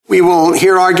We will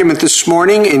hear argument this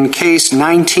morning in case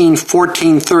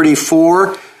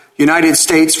 19-1434, United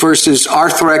States versus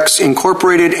Arthrex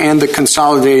Incorporated and the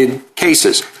consolidated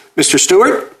cases. Mr.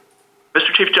 Stewart?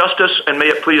 Mr. Chief Justice, and may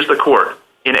it please the Court,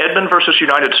 in Edmond versus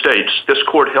United States, this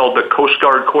Court held that Coast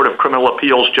Guard Court of Criminal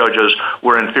Appeals judges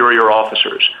were inferior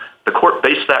officers. The Court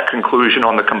based that conclusion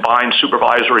on the combined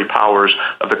supervisory powers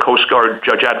of the Coast Guard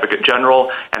Judge Advocate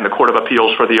General and the Court of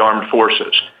Appeals for the Armed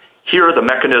Forces. Here, the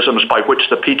mechanisms by which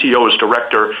the PTO's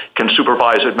director can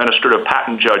supervise administrative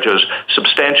patent judges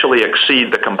substantially exceed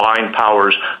the combined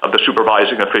powers of the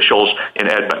supervising officials in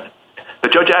Edmond. The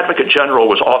Judge Advocate General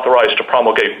was authorized to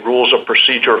promulgate rules of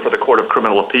procedure for the Court of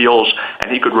Criminal Appeals,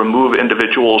 and he could remove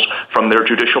individuals from their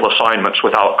judicial assignments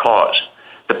without cause.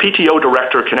 The PTO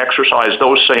director can exercise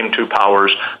those same two powers,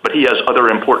 but he has other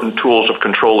important tools of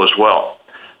control as well.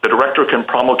 The director can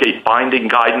promulgate binding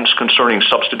guidance concerning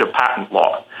substantive patent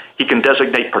law. He can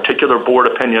designate particular board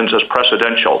opinions as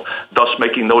precedential, thus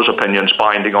making those opinions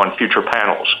binding on future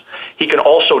panels. He can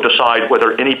also decide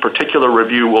whether any particular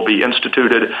review will be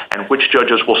instituted and which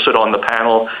judges will sit on the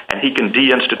panel, and he can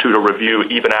deinstitute a review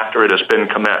even after it has been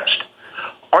commenced.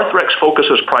 Arthrex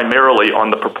focuses primarily on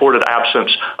the purported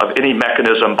absence of any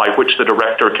mechanism by which the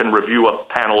director can review a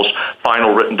panel's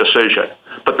final written decision.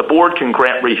 But the board can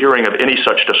grant rehearing of any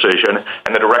such decision,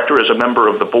 and the director is a member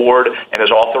of the board and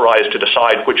is authorized to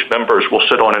decide which members will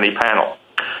sit on any panel.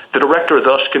 The director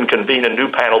thus can convene a new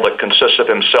panel that consists of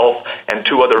himself and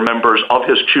two other members of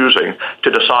his choosing to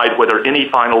decide whether any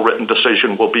final written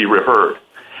decision will be reheard.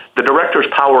 The director's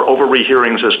power over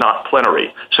rehearings is not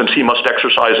plenary, since he must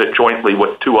exercise it jointly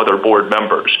with two other board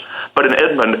members. But in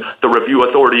Edmond, the review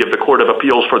authority of the Court of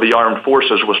Appeals for the Armed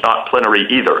Forces was not plenary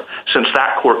either, since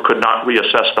that court could not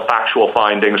reassess the factual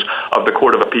findings of the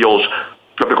Court of Appeals,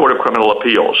 of the Court of Criminal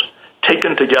Appeals.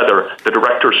 Taken together, the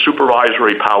director's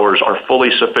supervisory powers are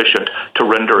fully sufficient to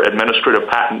render administrative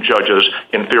patent judges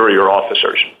inferior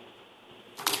officers.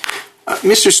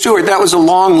 Mr. Stewart, that was a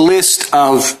long list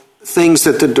of things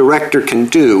that the director can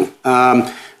do.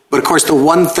 But of course, the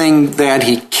one thing that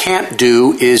he can't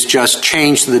do is just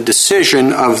change the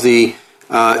decision of the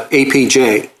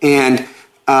APJ. And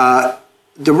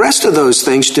the rest of those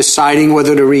things, deciding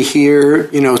whether to rehear,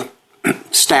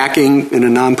 stacking in a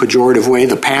non-pejorative way,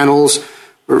 the panels,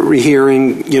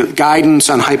 rehearing, guidance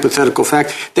on hypothetical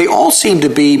fact, they all seem to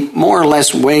be more or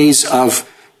less ways of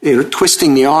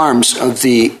twisting the arms of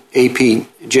the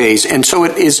APJs. And so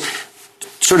it is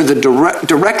sort of the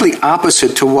directly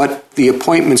opposite to what the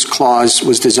Appointments Clause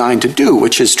was designed to do,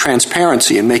 which is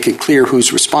transparency and make it clear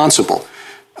who's responsible.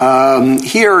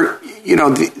 Here,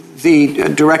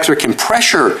 the director can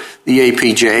pressure the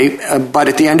APJ, but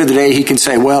at the end of the day, he can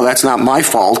say, well, that's not my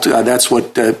fault. That's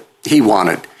what he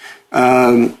wanted.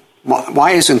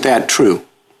 Why isn't that true?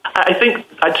 I think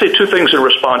I'd say two things in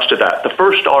response to that. The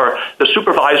first are the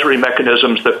supervisory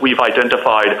mechanisms that we've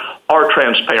identified are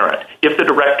transparent. If the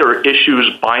director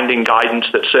issues binding guidance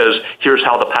that says, here's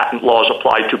how the patent laws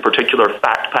apply to particular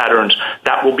fact patterns,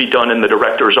 that will be done in the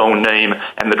director's own name,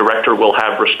 and the director will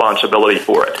have responsibility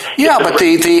for it. Yeah, but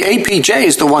the APJ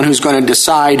is the one who's going to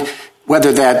decide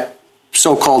whether that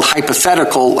so-called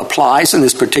hypothetical applies in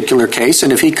this particular case,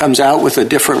 and if he comes out with a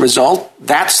different result,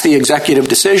 that's the executive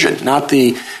decision, not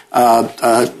the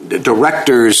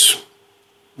director's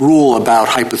rule about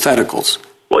hypotheticals.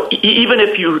 Well, even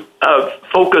if you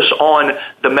focus on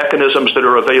the mechanisms that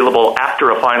are available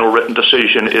after a final written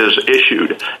decision is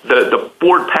issued, the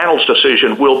board panel's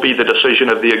decision will be the decision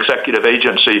of the executive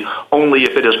agency only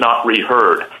if it is not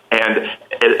reheard. And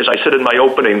as I said in my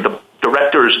opening, the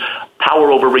director's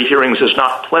power over rehearings is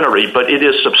not plenary, but it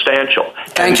is substantial.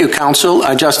 Thank you, counsel.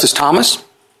 Justice Thomas?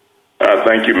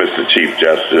 Thank you, Mr. Chief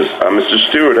Justice. Mr.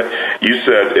 Stewart, you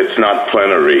said it's not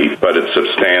plenary, but it's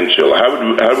substantial.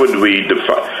 How would we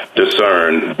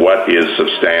discern what is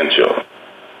substantial?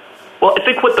 Well, I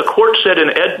think what the court said in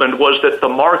Edmond was that the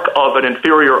mark of an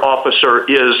inferior officer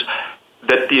is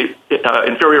that the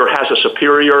inferior has a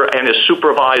superior and is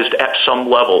supervised at some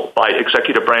level by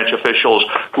executive branch officials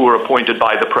who are appointed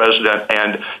by the president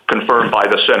and confirmed by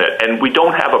the Senate. And we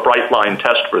don't have a bright line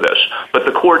test for this. But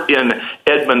the court in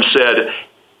Edmond said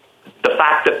the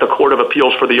fact that the Court of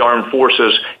Appeals for the Armed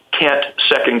Forces can't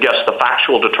second-guess the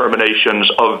factual determinations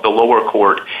of the lower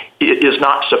court is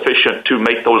not sufficient to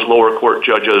make those lower court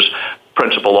judges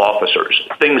principal officers.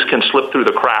 Things can slip through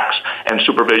the cracks, and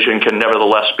supervision can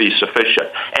nevertheless be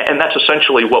sufficient. And that's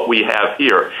essentially what we have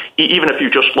here. Even if you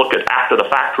just look at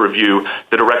after-the-fact review,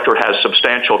 the director has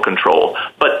substantial control.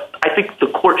 But I I think the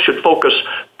court should focus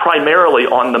primarily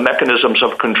on the mechanisms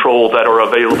of control that are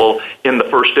available in the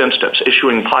first instance,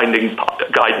 issuing binding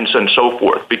guidance and so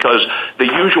forth, because the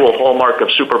usual hallmark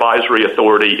of supervisory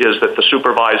authority is that the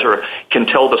supervisor can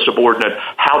tell the subordinate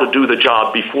how to do the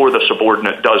job before the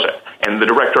subordinate does it, and the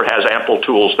director has ample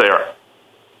tools there.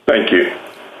 Thank you.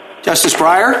 Justice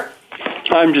Breyer?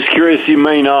 I'm just curious, you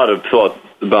may not have thought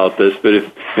about this,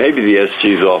 but maybe the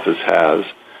SG's office has.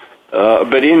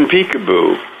 But in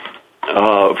Peekaboo,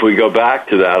 if we go back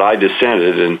to that, I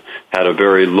dissented and had a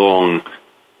very long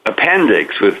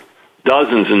appendix with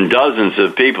dozens and dozens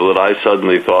of people that I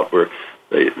suddenly thought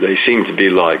they seemed to be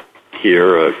like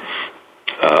here.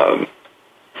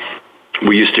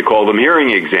 We used to call them hearing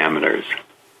examiners,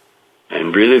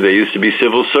 and really they used to be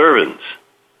civil servants.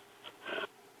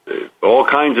 All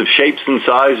kinds of shapes and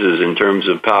sizes in terms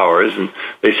of powers, and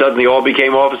they suddenly all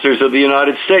became officers of the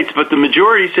United States. But the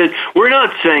majority said, we're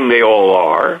not saying they all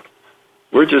are.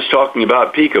 We're just talking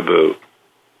about Peekaboo.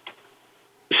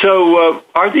 So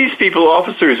are these people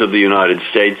officers of the United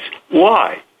States?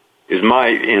 Why? Is my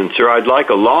answer. I'd like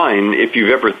a line, if you've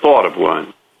ever thought of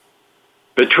one,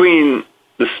 between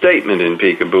the statement in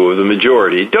Peekaboo of the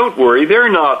majority, don't worry,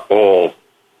 they're not all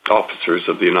officers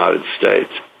of the United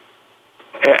States.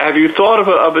 Have you thought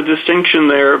of a distinction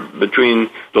there between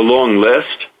the long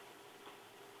list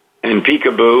and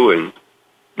Peekaboo, and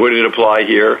would it apply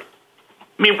here?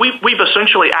 I mean, we've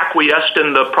essentially acquiesced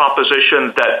in the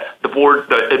proposition that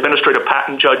the administrative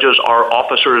patent judges are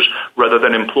officers rather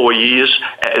than employees.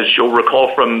 As you'll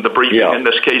recall from the briefing in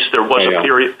this case, there was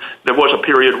a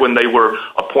period when they were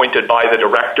appointed by the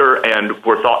director and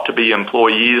were thought to be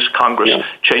employees. Congress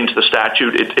changed the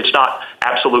statute. It's not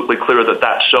absolutely clear that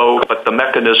that's so, but the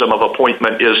mechanism of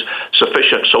appointment is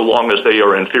sufficient so long as they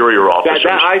are inferior officers.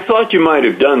 I thought you might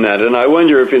have done that, and I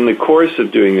wonder if in the course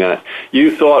of doing that, you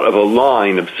thought of a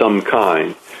line of some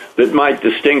kind that might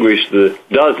distinguish the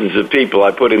dozens of people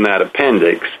I put in that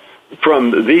appendix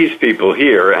from these people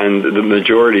here and the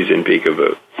majorities in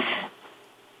Peekaboo.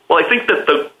 Well, I think that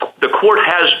the court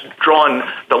has drawn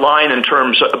the line in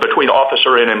terms of, between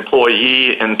officer and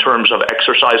employee in terms of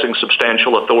exercising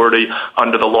substantial authority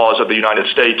under the laws of the United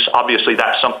States. Obviously,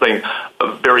 that's something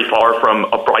very far from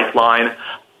a bright line.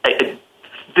 I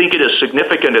think it is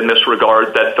significant in this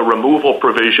regard that the removal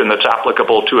provision that's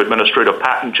applicable to administrative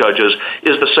patent judges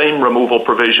is the same removal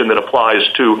provision that applies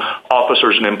to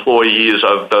officers and employees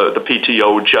of the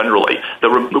PTO generally. The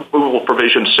removal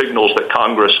provision signals that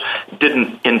Congress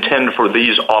didn't intend for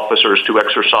these officers to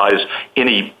exercise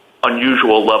any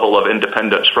unusual level of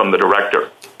independence from the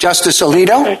director. Justice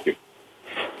Alito? Thank you.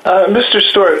 Mr.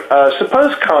 Stewart,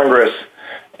 suppose Congress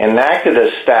enacted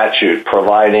a statute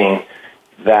providing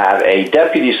that a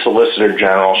deputy solicitor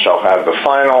general shall have the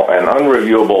final and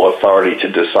unreviewable authority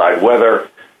to decide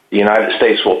whether the United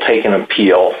States will take an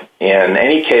appeal in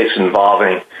any case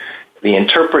involving the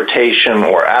interpretation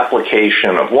or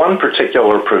application of one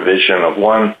particular provision of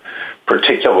one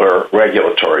particular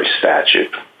regulatory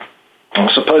statute.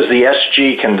 Suppose the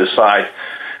SG can decide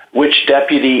which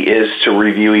deputy is to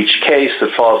review each case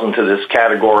that falls into this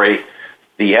category.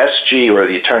 The SG or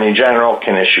the Attorney General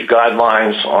can issue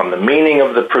guidelines on the meaning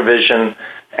of the provision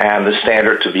and the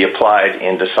standard to be applied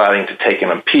in deciding to take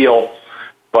an appeal.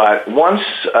 But once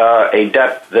a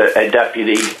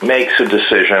deputy makes a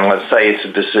decision, let's say it's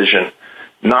a decision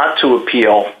not to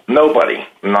appeal, nobody,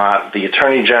 not the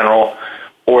Attorney General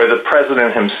or the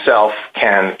President himself,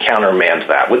 can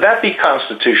countermand that. Would that be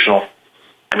constitutional?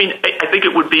 I mean, I think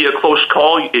it would be a close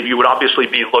call. You would obviously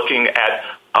be looking at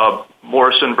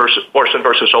Morrison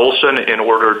versus Olson in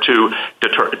order to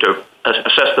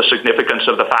assess the significance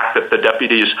of the fact that the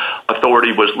deputy's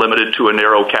authority was limited to a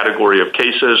narrow category of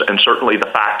cases, and certainly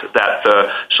the fact that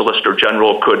the Solicitor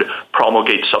General could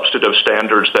promulgate substantive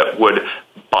standards that would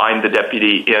bind the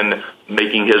deputy in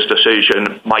making his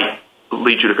decision might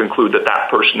lead you to conclude that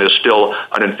that person is still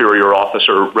an inferior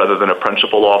officer rather than a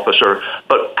principal officer.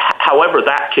 But however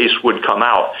that case would come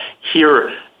out,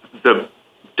 here the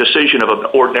decision of an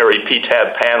ordinary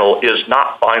PTAB panel is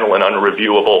not final and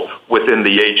unreviewable within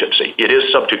the agency. It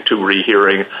is subject to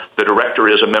rehearing. The director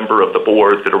is a member of the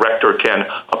board. The director can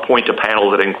appoint a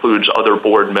panel that includes other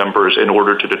board members in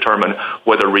order to determine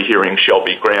whether rehearing shall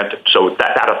be granted. So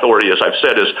that authority, as I've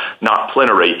said, is not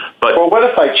plenary. But well, what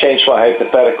if I change my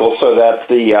hypothetical so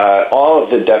that all of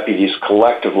the deputies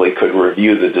collectively could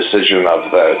review the decision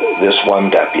of this one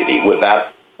deputy? Would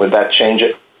that change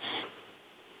it?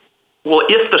 Well,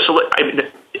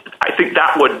 I think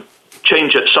that would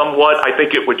change it somewhat. I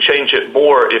think it would change it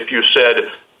more if you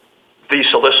said the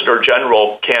Solicitor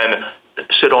General can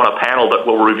sit on a panel that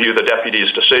will review the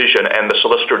deputy's decision, and the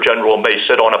Solicitor General may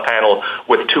sit on a panel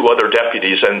with two other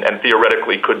deputies and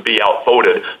theoretically could be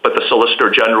outvoted, but the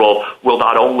Solicitor General will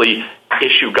not only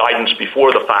issue guidance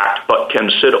before the fact, but can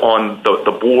sit on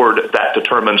the board that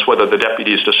determines whether the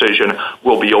deputy's decision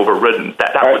will be overridden.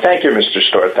 All right, thank you, Mr.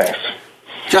 Stewart. Thanks.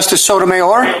 Justice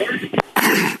Sotomayor?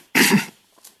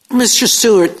 Mr.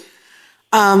 Stewart,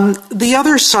 the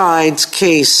other side's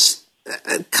case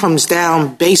comes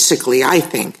down basically, I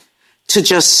think, to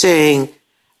just saying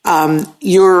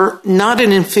you're not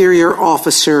an inferior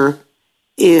officer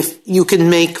if you can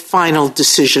make final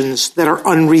decisions that are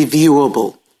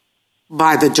unreviewable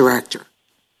by the director.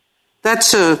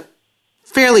 That's a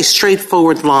fairly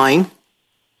straightforward line.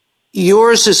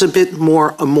 Yours is a bit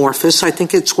more amorphous. I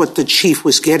think it's what the chief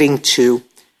was getting to.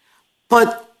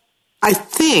 But I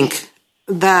think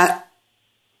that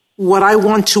what I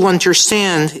want to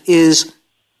understand is,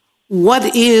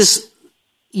 what is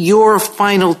your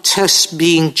final test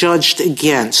being judged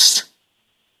against?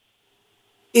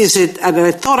 Is it, and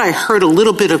I thought I heard a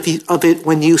little bit of it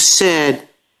when you said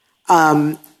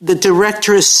the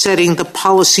director is setting the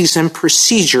policies and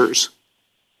procedures.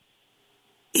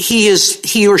 He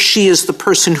or she is the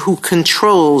person who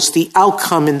controls the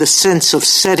outcome in the sense of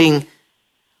setting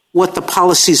what the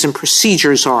policies and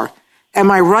procedures are. Am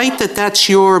I right that that's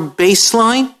your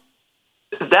baseline?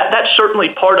 That's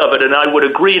certainly part of it, and I would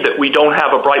agree that we don't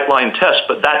have a bright line test,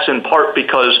 but that's in part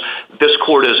because this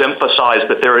court has emphasized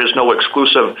that there is no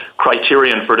exclusive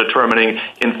criterion for determining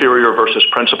inferior versus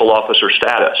principal officer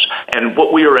status. And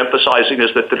what we are emphasizing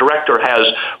is that the director has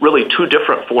really two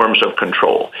different forms of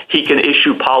control. He can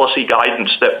issue policy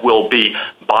guidance that will be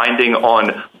binding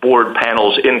on board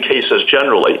panels in cases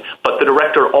generally, but the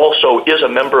director also is a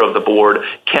member of the board,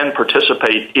 can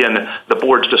participate in the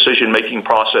board's decision-making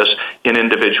process in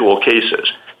individual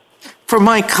cases. For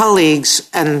my colleagues,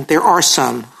 and there are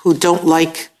some who don't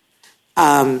like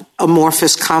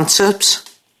amorphous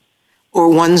concepts or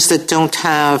ones that don't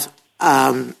have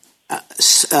a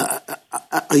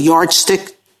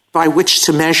yardstick by which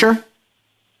to measure,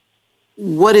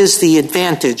 what is the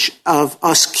advantage of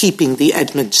us keeping the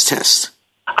Edmonds test?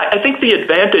 I think the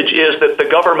advantage is that the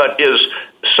government is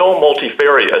so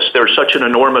multifarious. There's such an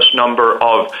enormous number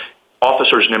of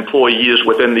officers and employees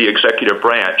within the executive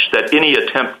branch that any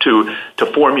attempt to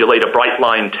formulate a bright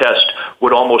line test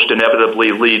would almost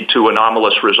inevitably lead to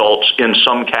anomalous results in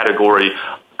some categories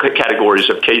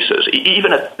of cases.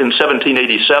 Even in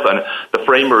 1787, the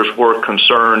framers were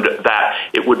concerned that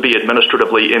it would be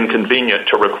administratively inconvenient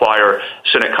to require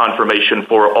Senate confirmation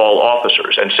for all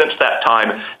officers. And since that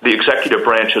time, the executive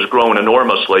branch has grown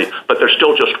enormously, but there's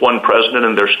still just one president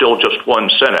and there's still just one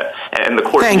Senate. And the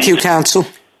court Thank you, counsel.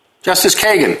 Justice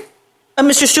Kagan.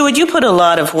 Mr. Stewart, you put a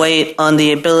lot of weight on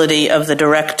the ability of the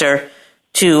director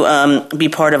to be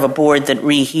part of a board that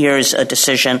rehears a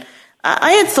decision.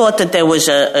 I had thought that there was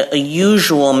a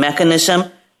usual mechanism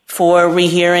for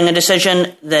rehearing a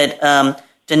decision that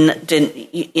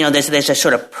there's a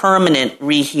sort of permanent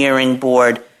rehearing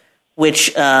board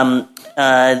which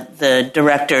the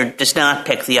director does not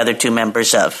pick the other two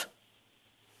members of.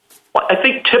 Well, I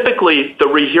think typically the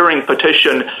rehearing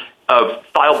petition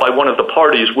filed by one of the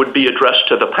parties would be addressed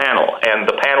to the panel, and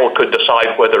the panel could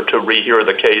decide whether to rehear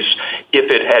the case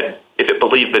if it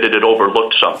believed that it had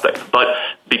overlooked something. But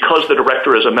because the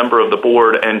director is a member of the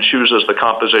board and chooses the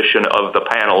composition of the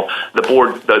panel,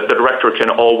 the director can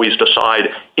always decide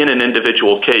in an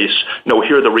individual case, no,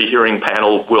 here the rehearing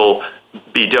panel will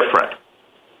be different.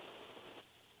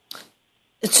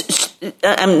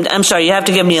 I'm sorry, you have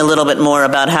to give me a little bit more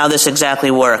about how this exactly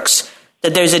works.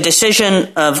 That there's a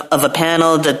decision of a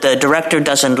panel that the director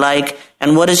doesn't like,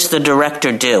 and what does the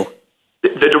director do?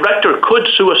 The director could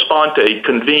sua sponte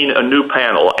convene a new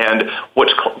panel, and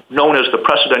what's known as the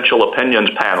Presidential Opinions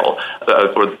Panel,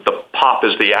 or the POP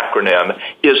is the acronym,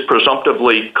 is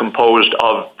presumptively composed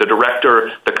of the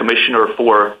director, the commissioner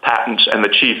for patents, and the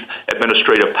chief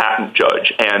administrative patent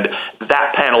judge. And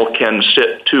that panel can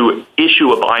sit to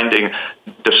issue a binding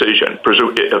decision,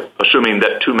 assuming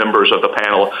that two members of the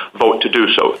panel vote to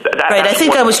do so. Right, I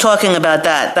think I was talking about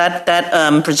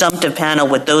that presumptive panel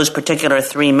with those particular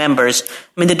three members.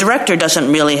 I mean, the director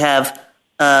doesn't really have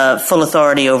full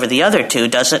authority over the other two,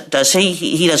 does he?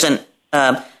 He doesn't.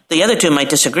 The other two might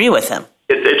disagree with him.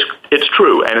 It's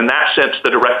true, and in that sense,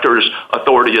 the director's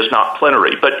authority is not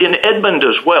plenary. But in Edmond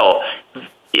as well,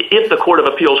 if the Court of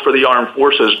Appeals for the Armed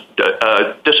Forces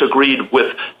disagreed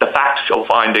with the factual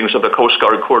findings of the Coast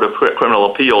Guard Court of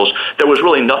Criminal Appeals, there was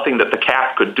really nothing that the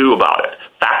CAF could do about it.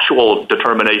 Factual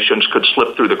determinations could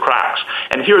slip through the cracks.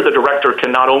 And here the director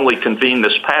can not only convene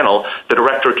this panel, the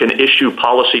director can issue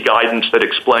policy guidance that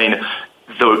explain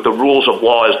the rules of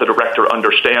law as the director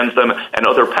understands them, and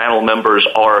other panel members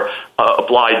are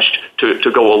obliged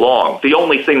to go along. The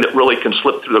only thing that really can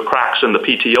slip through the cracks in the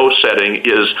PTO setting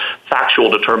is factual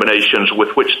determinations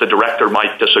with which the director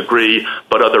might disagree,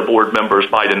 but other board members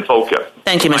might invoke it.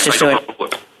 Thank you, Mr.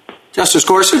 Stewart. Justice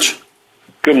Gorsuch?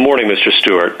 Good morning, Mr.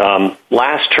 Stewart.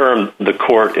 Last term, the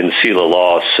court in SELA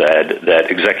law said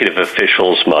that executive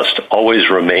officials must always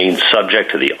remain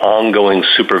subject to the ongoing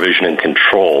supervision and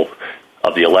control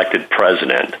of the elected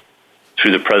president.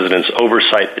 Through the president's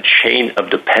oversight, the chain of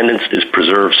dependence is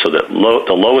preserved so that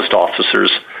the lowest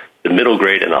officers, the middle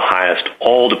grade, and the highest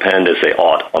all depend as they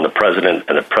ought on the president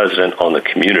and the president on the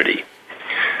community.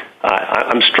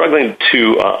 I'm struggling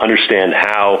to understand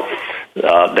how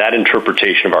that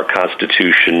interpretation of our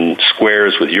Constitution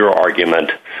squares with your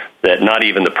argument that not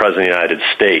even the President of the United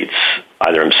States,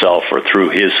 either himself or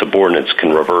through his subordinates, can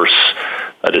reverse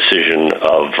a decision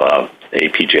of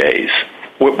APJs.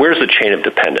 Where's the chain of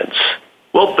dependence?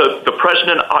 Well, the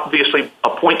president obviously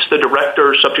appoints the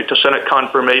director subject to Senate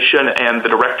confirmation, and the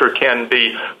director can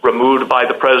be removed by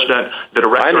the president.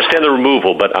 I understand the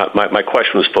removal, but my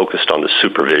question was focused on the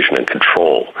supervision and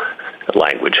control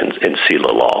language in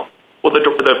SELA law. Well,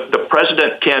 the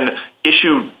president can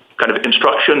issue kind of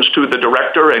instructions to the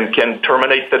director and can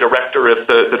terminate the director if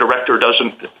the director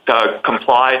doesn't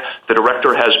comply. The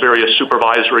director has various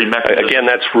supervisory mechanisms. Again,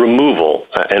 that's removal,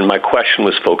 and my question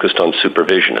was focused on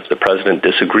supervision. If the president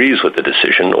disagrees with the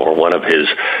decision, or one of his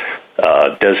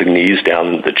designees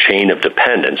down the chain of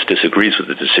dependence disagrees with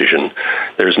the decision,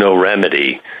 there's no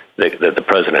remedy that the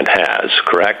president has,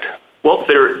 correct? Well,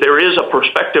 there is a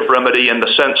prospective remedy in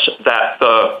the sense that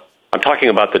I'm talking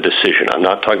about the decision. I'm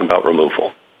not talking about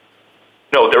removal.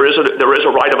 No, there is a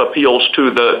right of appeals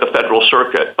to the federal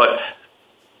circuit, but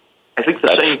I think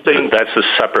same thing. That's a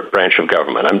separate branch of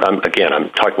government. I'm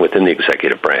talking within the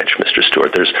executive branch, Mr.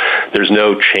 Stewart. There's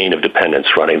no chain of dependence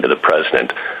running to the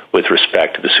president with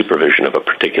respect to the supervision of a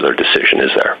particular decision,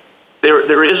 is there?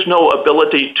 There is no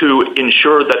ability to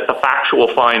ensure that the factual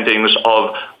findings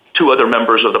of two other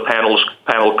members of the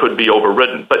panel could be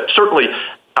overridden, but certainly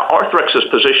Arthrex's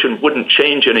position wouldn't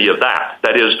change any of that.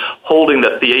 That is, holding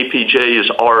that the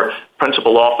APJs are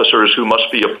principal officers who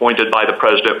must be appointed by the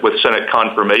president with Senate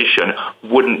confirmation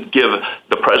wouldn't give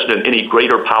the president any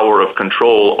greater power of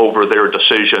control over their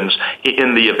decisions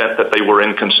in the event that they were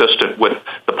inconsistent with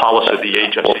the policy of the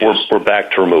agency. We're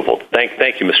back to removal.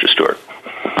 Thank you, Mr. Stewart.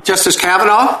 Justice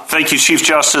Kavanaugh? Thank you, Chief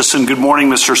Justice, and good morning,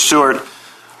 Mr. Stewart.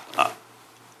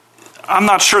 I'm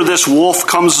not sure this wolf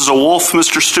comes as a wolf,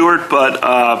 Mr. Stewart, but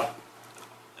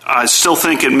I still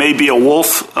think it may be a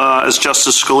wolf, as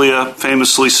Justice Scalia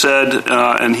famously said,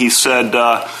 and he said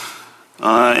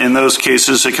in those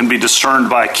cases it can be discerned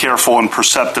by careful and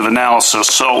perceptive analysis.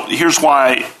 So here's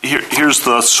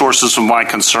the sources of my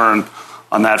concern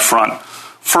on that front.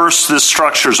 First, this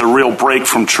structure is a real break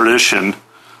from tradition,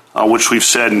 which we've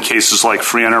said in cases like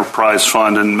Free Enterprise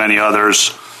Fund and many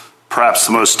others. Perhaps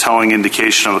the most telling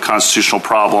indication of a constitutional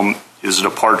problem is a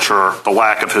departure, the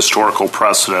lack of historical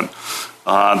precedent,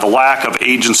 the lack of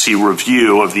agency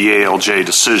review of the ALJ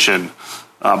decision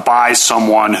by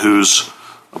someone who's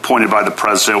appointed by the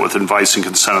president with advice and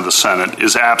consent of the Senate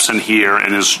is absent here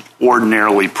and is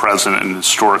ordinarily present and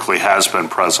historically has been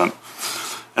present.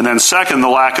 And then second, the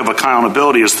lack of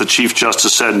accountability, as the Chief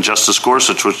Justice said and Justice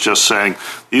Gorsuch was just saying.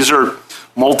 These are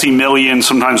multi-million,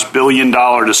 sometimes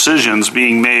billion-dollar decisions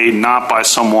being made not by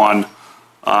someone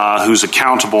who's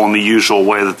accountable in the usual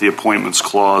way that the Appointments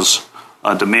Clause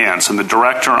demands. And the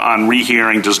director on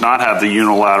rehearing does not have the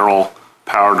unilateral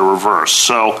power to reverse.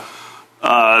 So,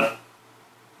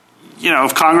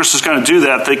 if Congress is going to do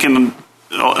that, they can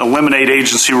eliminate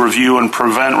agency review and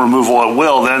prevent removal at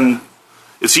will, then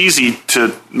it's easy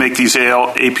to make these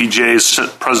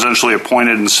APJs presidentially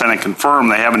appointed and Senate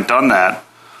confirmed. They haven't done that.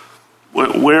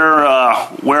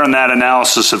 Where in that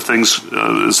analysis of things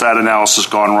has that analysis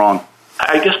gone wrong?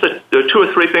 I guess the two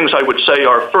or three things I would say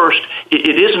are, first,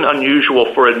 it isn't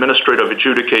unusual for administrative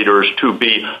adjudicators to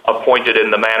be appointed in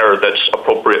the manner that's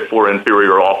appropriate for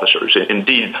inferior officers.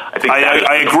 Indeed, I think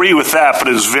I agree with that,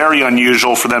 but it's very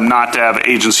unusual for them not to have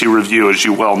agency review, as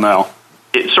you well know.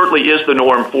 It certainly is the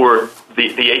norm for the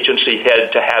the agency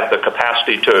head to have the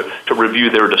capacity to review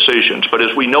their decisions. But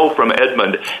as we know from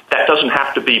Edmund, that doesn't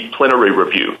have to be plenary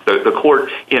review. The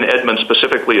court in Edmund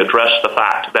specifically addressed the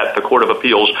fact that the Court of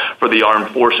Appeals for the Armed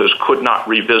Forces could not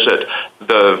revisit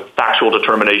the factual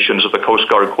determinations of the Coast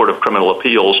Guard Court of Criminal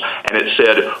Appeals, and it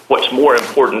said what's more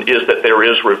important is that there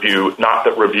is review, not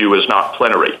that review is not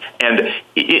plenary. And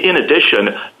in addition,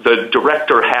 the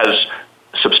director has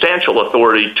substantial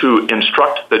authority to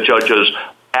instruct the judges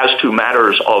as to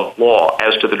matters of law,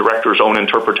 as to the director's own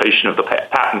interpretation of the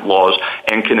patent laws,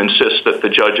 and can insist that the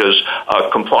judges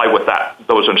comply with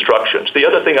those instructions. The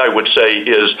other thing I would say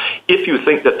is, if you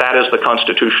think that is the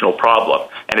constitutional problem,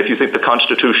 and if you think the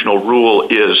constitutional rule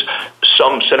is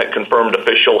some Senate-confirmed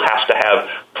official has to have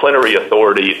plenary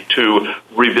authority to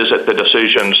revisit the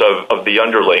decisions of the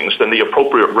underlings, then the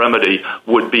appropriate remedy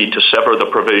would be to sever the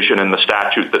provision in the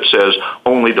statute that says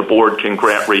only the board can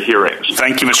grant rehearings.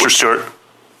 Thank you, Mr. Stewart.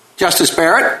 Justice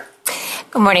Barrett?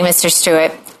 Good morning, Mr.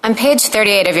 Stewart. On page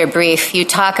 38 of your brief, you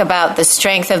talk about the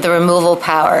strength of the removal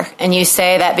power, and you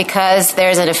say that because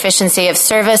there's an efficiency of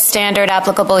service standard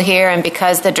applicable here and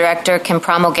because the director can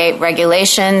promulgate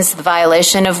regulations, the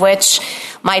violation of which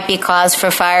might be cause for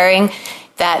firing,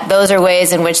 that those are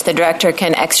ways in which the director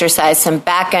can exercise some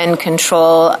back-end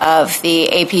control of the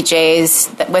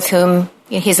APJs with whom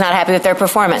he's not happy with their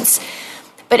performance.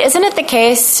 But isn't it the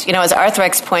case, as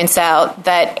Arthrex points out,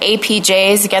 that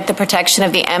APJs get the protection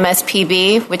of the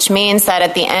MSPB, which means that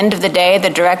at the end of the day, the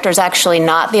director is actually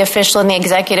not the official in the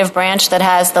executive branch that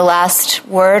has the last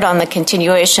word on the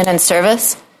continuation and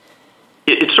service?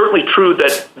 It's certainly true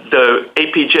that the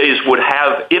APJs would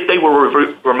have, if they were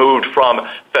removed from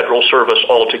federal service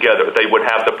altogether, they would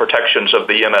have the protections of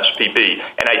the MSPB.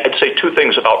 And I'd say two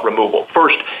things about removal.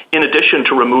 First, in addition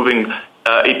to removing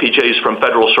APJs from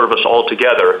federal service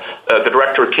altogether, the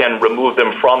director can remove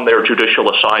them from their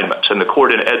judicial assignments. And the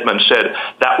court in Edmund said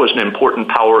that was an important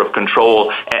power of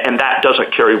control, and that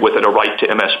doesn't carry with it a right to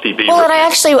MSPB. Well, and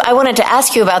I wanted to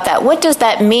ask you about that. What does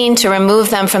that mean to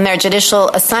remove them from their judicial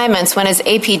assignments when as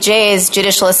APJs,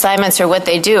 judicial assignments are what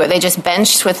they do? Are they just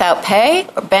benched without pay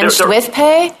or benched with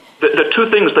pay? The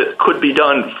two things that could be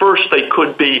done, first, they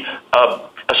could be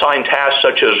assigned tasks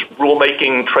such as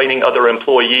rulemaking, training other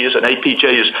employees, and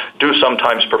APJs do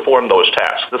sometimes perform those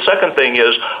tasks. The second thing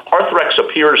is Arthrex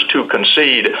appears to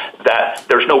concede that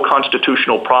there's no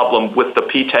constitutional problem with the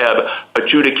PTAB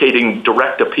adjudicating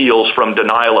direct appeals from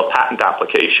denial of patent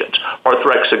applications.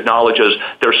 Arthrex acknowledges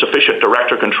there's sufficient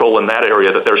director control in that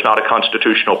area that there's not a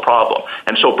constitutional problem.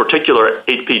 And so particular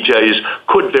APJs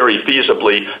could very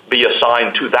feasibly be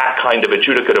assigned to that kind of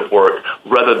adjudicative work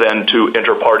rather than to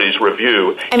inter-parties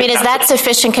review. I mean, is that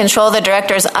sufficient control? The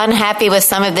director is unhappy with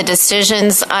some of the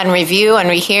decisions on review and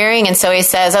rehearing, and so he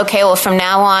says, okay, well, from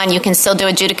now on, you can still do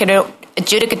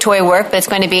adjudicatory work, but it's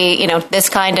going to be, this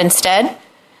kind instead?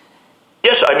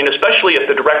 Yes, I mean, especially if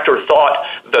the director thought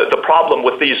the problem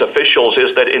with these officials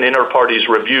is that in inter-parties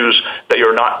reviews, they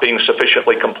are not being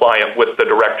sufficiently compliant with the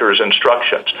director's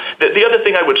instructions. The other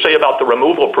thing I would say about the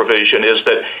removal provision is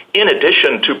that in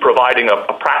addition to providing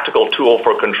a practical tool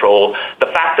for control, the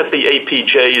fact that the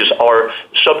APJs are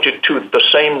subject to the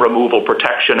same removal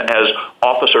protection as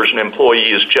officers and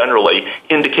employees generally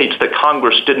indicates that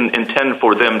Congress didn't intend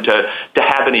for them to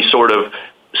have any sort of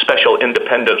special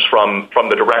independence from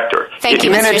the director. Thank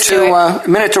you, Mr. Stewart. A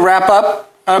minute to wrap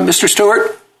up, Mr.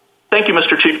 Stewart. Thank you,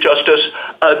 Mr. Chief Justice.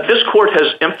 This court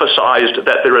has emphasized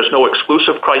that there is no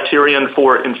exclusive criterion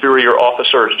for inferior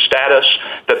officer status,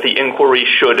 that the inquiry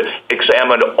should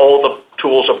examine all the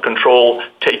tools of control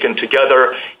taken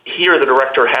together. Here, the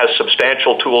director has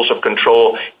substantial tools of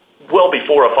control well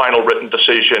before a final written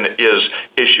decision is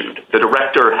issued. The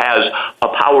director has a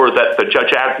power that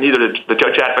neither the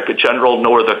Judge Advocate General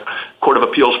nor the Court of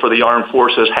Appeals for the Armed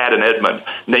Forces had in Edmund,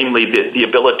 namely the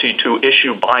ability to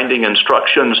issue binding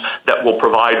instructions that will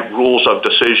provide rules of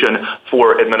decision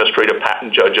for administrative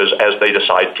patent judges as they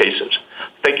decide cases.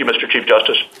 Thank you, Mr. Chief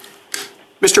Justice.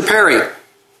 Mr. Perry.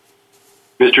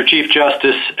 Mr. Chief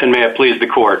Justice, and may it please the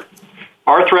Court.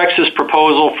 Arthrex's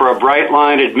proposal for a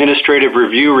bright-line administrative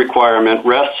review requirement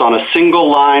rests on a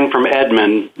single line from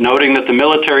Edmund, noting that the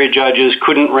military judges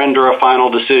couldn't render a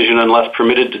final decision unless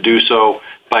permitted to do so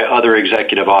by other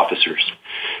executive officers.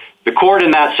 The court in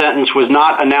that sentence was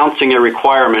not announcing a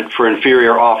requirement for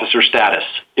inferior officer status.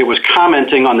 It was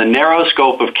commenting on the narrow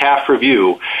scope of CAF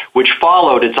review, which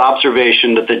followed its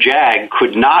observation that the JAG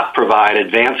could not provide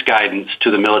advance guidance to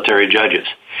the military judges.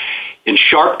 In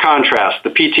sharp contrast, the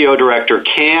PTO director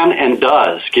can and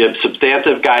does give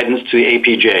substantive guidance to the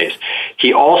APJs.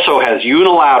 He also has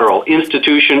unilateral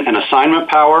institution and assignment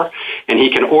power, and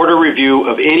he can order review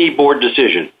of any board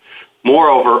decision.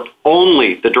 Moreover,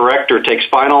 only the director takes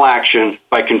final action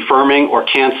by confirming or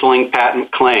canceling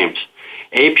patent claims.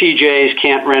 APJs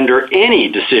can't render any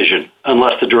decision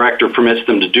unless the director permits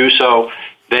them to do so.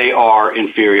 They are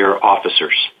inferior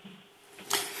officers.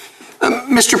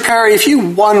 Mr. Perry, if you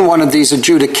won one of these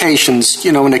adjudications,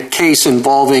 in a case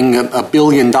involving $1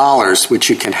 billion, which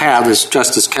you can have, as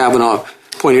Justice Kavanaugh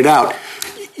pointed out,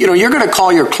 you're going to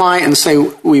call your client and say,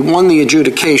 we won the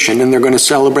adjudication, and they're going to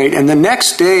celebrate. And the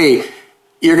next day,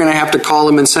 you're going to have to call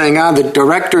him and saying, the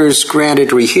director's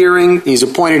granted rehearing. He's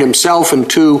appointed himself and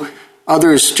two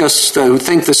others just who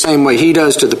think the same way he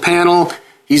does to the panel.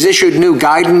 He's issued new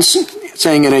guidance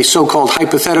saying in a so-called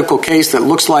hypothetical case that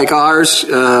looks like ours,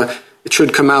 it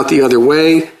should come out the other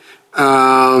way.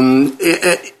 And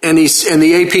the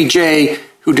APJ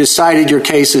who decided your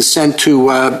case is sent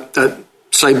to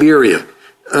Siberia.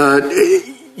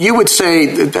 You would say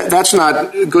that's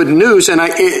not good news, and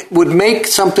it would make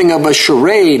something of a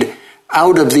charade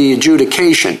out of the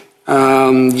adjudication.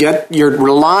 Yet you're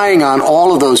relying on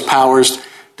all of those powers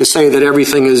to say that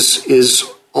everything is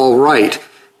all right.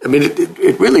 I mean,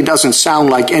 it really doesn't sound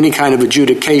like any kind of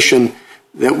adjudication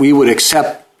that we would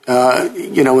accept,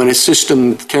 in a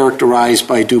system characterized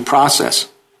by due process.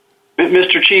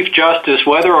 Mr. Chief Justice,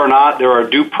 whether or not there are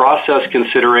due process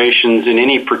considerations in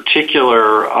any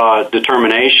particular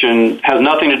determination has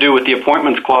nothing to do with the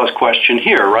Appointments Clause question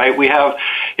here, right? We have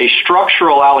a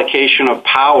structural allocation of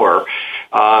power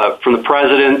from the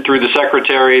President through the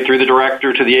Secretary, through the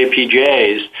Director to the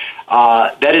APJs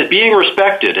that is being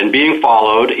respected and being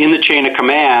followed in the chain of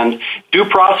command. Due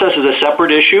process is a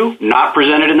separate issue, not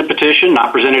presented in the petition,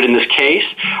 not presented in this case.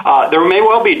 There may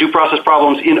well be due process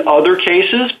problems in other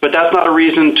cases, but that's not a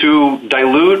reason to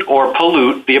dilute or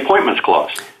pollute the Appointments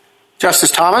Clause.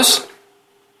 Justice Thomas?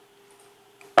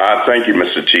 Thank you,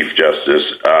 Mr. Chief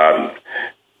Justice.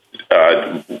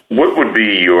 What would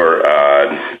be your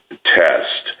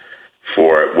test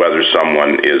for whether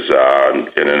someone is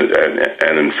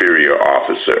an inferior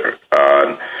officer?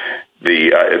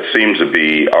 It seems to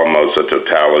be almost a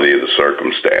totality of the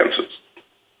circumstances.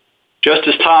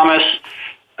 Justice Thomas,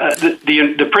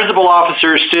 the principal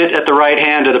officers sit at the right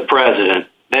hand of the President.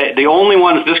 The only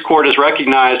ones this court has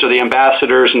recognized are the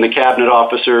ambassadors and the cabinet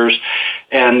officers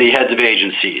and the heads of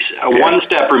agencies. One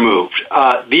step removed.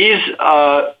 These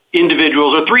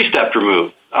individuals are 3 steps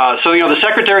removed. So the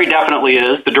Secretary definitely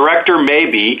is, the Director may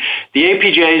be, the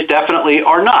APJs definitely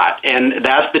are not, and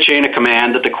that's the chain of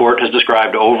command that the court has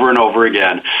described over and over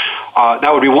again. That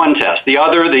would be one test. The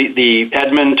other, the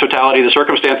Edmund totality of the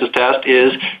circumstances test,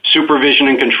 is supervision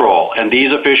and control, and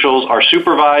these officials are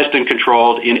supervised and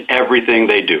controlled in everything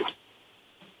they do.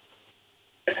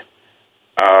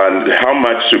 How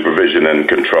much supervision and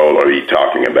control are you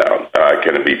talking about?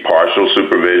 Can it be partial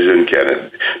supervision?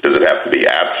 Does it have to be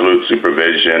absolute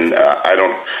supervision?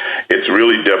 It's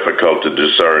really difficult to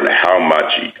discern how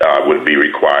much would be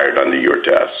required under your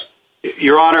test.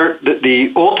 Your Honor,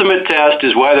 the ultimate test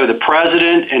is whether the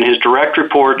President and his direct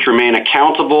reports remain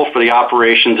accountable for the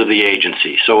operations of the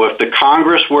agency. So if the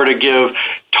Congress were to give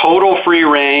total free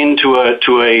rein to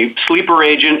a sleeper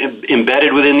agent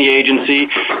embedded within the agency,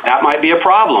 that might be a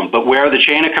problem. But where the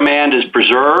chain of command is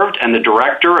preserved and the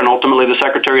Director and ultimately the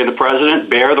Secretary and the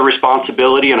President bear the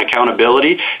responsibility and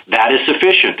accountability, that is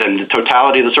sufficient. And the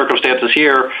totality of the circumstances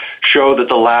here show that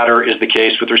the latter is the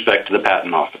case with respect to the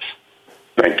Patent Office.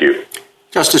 Thank you.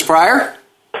 Justice Breyer?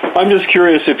 I'm just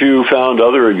curious if you found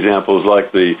other examples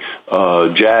like the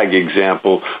JAG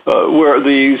example where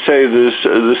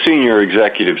the senior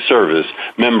executive service,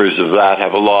 members of that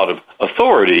have a lot of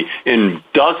authority in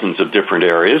dozens of different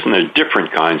areas and there's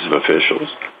different kinds of officials.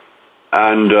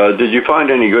 And did you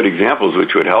find any good examples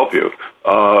which would help you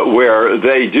where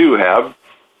they do have,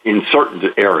 in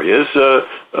certain areas,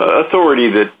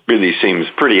 authority that really seems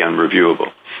pretty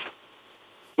unreviewable?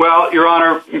 Well, Your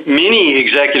Honor, many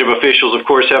executive officials, of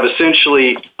course, have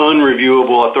essentially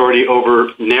unreviewable authority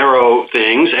over narrow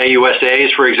things.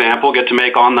 AUSAs, for example, get to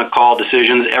make on-the-call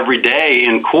decisions every day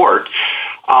in court.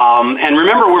 And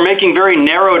remember, we're making very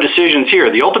narrow decisions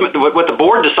here. What the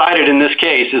board decided in this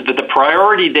case is that the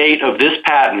priority date of this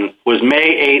patent was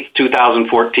May 8th,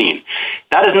 2014.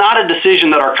 That is not a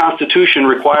decision that our Constitution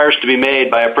requires to be made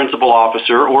by a principal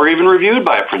officer or even reviewed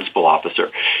by a principal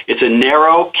officer. It's a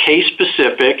narrow,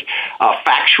 case-specific,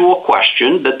 factual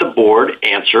question that the board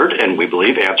answered, and we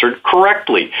believe answered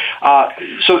correctly.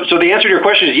 So the answer to your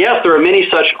question is yes, there are many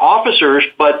such officers,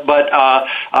 but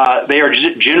they are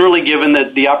generally given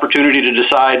the opportunity to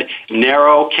decide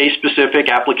narrow, case-specific,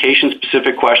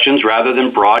 application-specific questions rather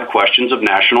than broad questions of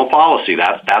national policy.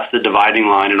 That's the dividing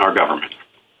line in our government.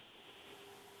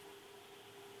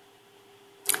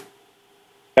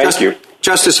 Thank you.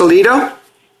 Justice Alito?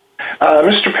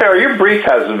 Mr. Perry, your brief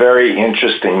has a very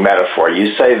interesting metaphor.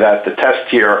 You say that the test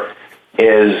here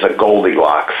is a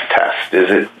Goldilocks test.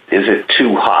 Is it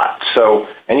too hot? So,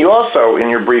 and you also, in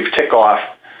your brief, tick off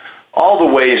all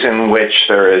the ways in which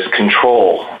there is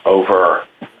control over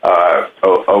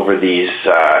these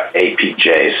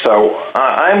APJs. So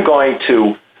I'm going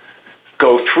to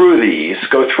go through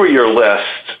your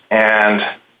list and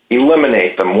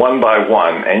eliminate them one by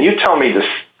one. And you tell me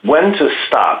when to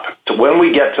stop, when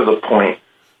we get to the point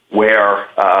where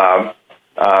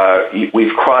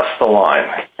we've crossed the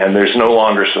line and there's no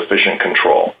longer sufficient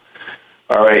control.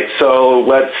 All right, so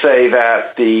let's say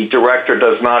that the director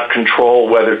does not control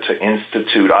whether to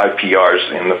institute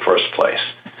IPRs in the first place.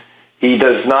 He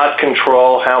does not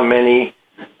control how many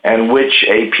and which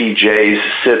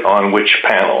APJs sit on which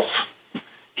panels.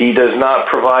 He does not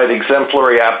provide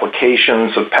exemplary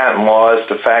applications of patent laws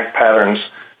to fact patterns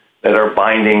that are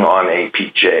binding on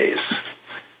APJs.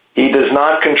 He does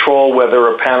not control whether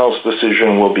a panel's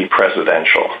decision will be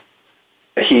presidential.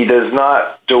 He does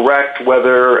not direct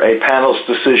whether a panel's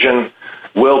decision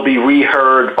will be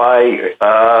reheard by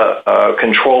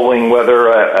controlling whether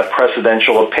a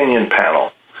presidential opinion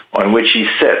panel on which he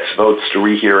sits votes to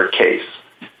rehear a case.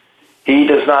 He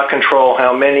does not control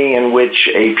how many and which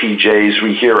APJs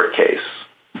rehear a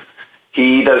case.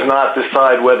 He does not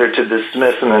decide whether to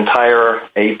dismiss an entire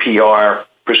APR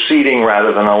proceeding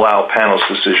rather than allow a panel's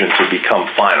decision to become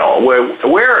final.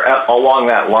 Where along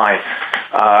that line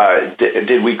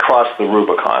did we cross the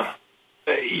Rubicon?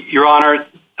 Your Honor,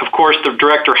 of course, the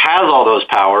director has all those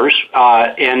powers,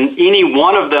 and any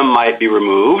one of them might be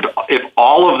removed. If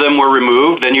all of them were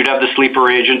removed, then you'd have the sleeper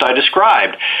agent I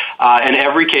described. And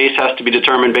every case has to be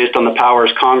determined based on the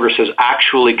powers Congress has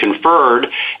actually conferred.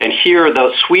 And here,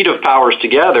 the suite of powers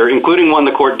together, including one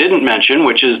the court didn't mention,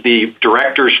 which is the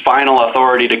director's final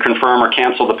authority to confirm or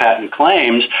cancel the patent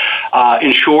claims,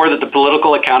 ensure that the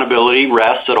political accountability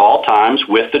rests at all times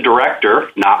with the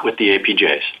director, not with the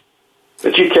APJs.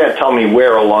 But you can't tell me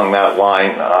where along that line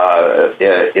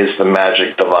is the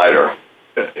magic divider.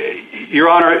 Your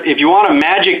Honor, if you want a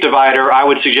magic divider, I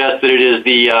would suggest that it is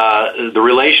the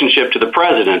relationship to the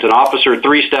president. An officer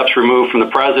 3 steps removed from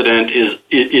the president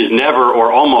is never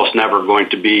or almost never going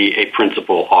to be a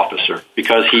principal officer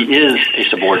because he is a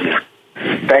subordinate.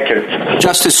 Thank you.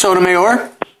 Justice Sotomayor?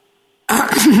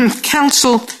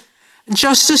 Counsel,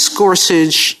 Justice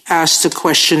Gorsuch asked a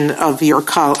question of your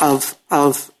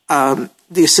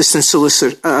the Assistant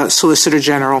Solicitor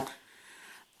General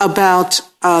about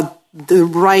the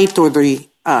right or the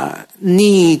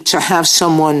need to have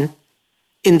someone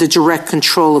in the direct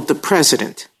control of the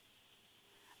president.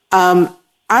 I'm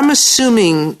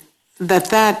assuming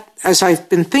that, as I've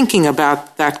been thinking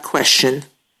about that question,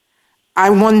 I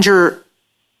wonder,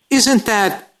 isn't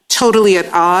that totally at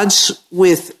odds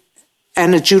with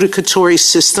an adjudicatory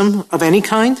system of any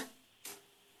kind?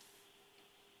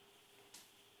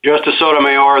 Justice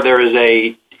Sotomayor, there is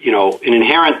an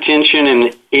inherent tension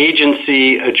in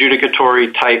agency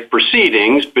adjudicatory type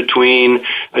proceedings between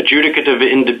adjudicative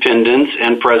independence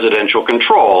and presidential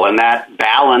control. And that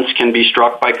balance can be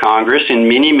struck by Congress in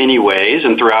many, many ways,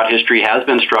 and throughout history has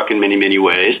been struck in many, many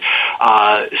ways,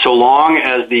 so long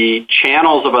as the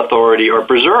channels of authority are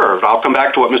preserved. I'll come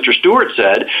back to what Mr. Stewart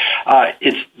said.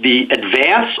 It's the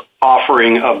advance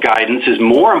offering of guidance is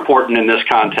more important in this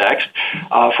context.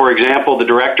 For example, the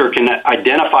director can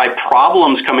identify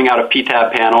problems coming out of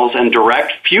PTAB panels and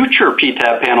direct future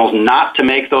PTAB panels not to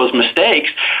make those mistakes,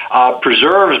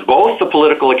 preserves both the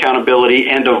political accountability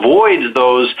and avoids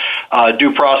those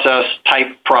due process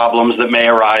type problems that may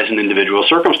arise in individual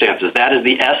circumstances. That is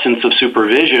the essence of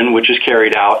supervision, which is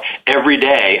carried out every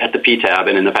day at the PTAB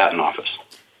and in the Patent Office.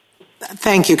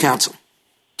 Thank you, counsel.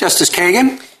 Justice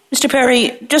Kagan? Mr.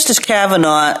 Perry, Justice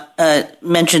Kavanaugh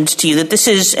mentioned to you that this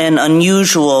is an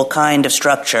unusual kind of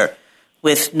structure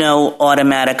with no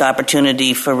automatic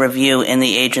opportunity for review in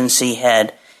the agency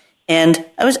head. And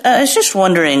I was just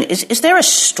wondering, is there a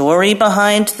story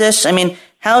behind this? I mean,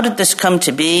 how did this come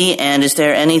to be, and is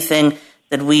there anything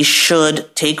that we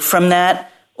should take from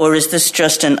that, or is this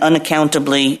just an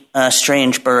unaccountably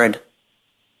strange bird?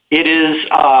 It is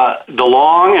the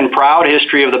long and proud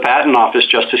history of the Patent Office,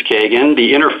 Justice Kagan,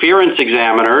 the interference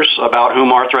examiners, about whom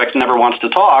Arthrex never wants to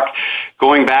talk.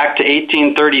 Going back to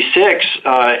 1836,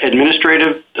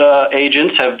 administrative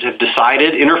agents have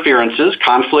decided interferences,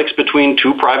 conflicts between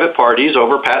two private parties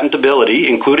over patentability,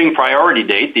 including priority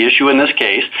date, the issue in this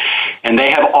case, and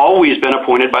they have always been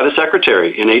appointed by the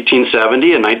Secretary in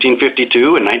 1870, in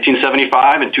 1952, in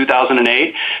 1975, in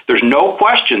 2008. There's no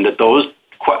question that those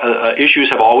issues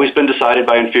have always been decided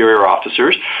by inferior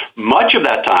officers. Much of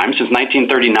that time, since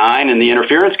 1939 in the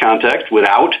interference context,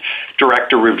 without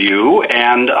director review,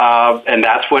 and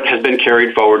that's what has been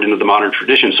carried forward into the modern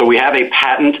tradition. So we have a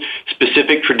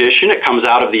patent-specific tradition. It comes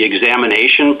out of the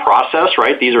examination process,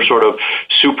 right? These are sort of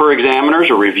super examiners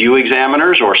or review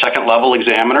examiners or second-level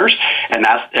examiners, and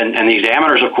the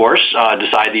examiners, of course,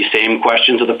 decide these same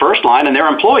questions at the first line, and they're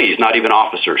employees, not even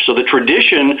officers. So the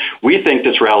tradition we think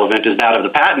that's relevant is that of the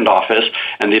Patent Office,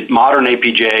 and the modern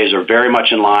APJs are very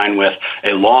much in line with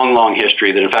a long, long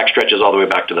history that, in fact, stretches all the way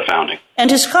back to the founding. And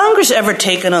has Congress ever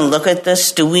taken a look at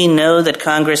this? Do we know that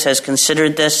Congress has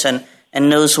considered this and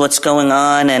knows what's going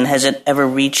on, and has it ever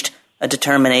reached a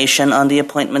determination on the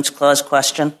Appointments Clause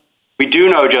question? We do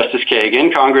know, Justice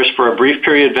Kagan, Congress for a brief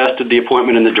period vested the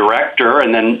appointment in the director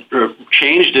and then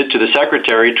changed it to the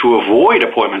secretary to avoid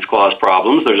Appointments Clause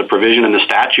problems. There's a provision in the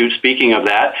statute speaking of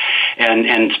that,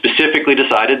 and specifically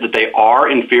decided that they are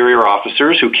inferior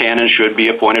officers who can and should be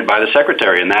appointed by the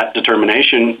secretary, and that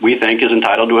determination, we think, is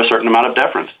entitled to a certain amount of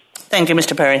deference. Thank you,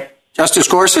 Mr. Perry. Justice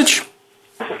Gorsuch?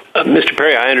 Mr.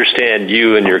 Perry, I understand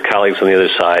you and your colleagues on the other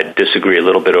side disagree a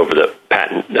little bit over the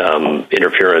patent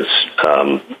interference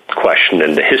question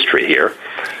and the history here.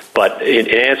 But in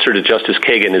answer to Justice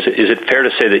Kagan, is it fair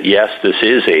to say that, yes, this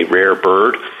is a rare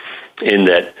bird in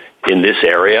that in this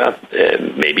area,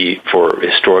 maybe for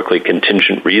historically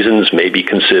contingent reasons, may be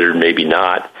considered, maybe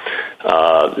not,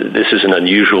 this is an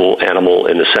unusual animal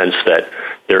in the sense that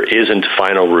there isn't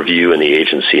final review in the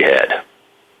agency head?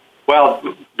 Well,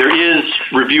 there is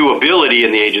reviewability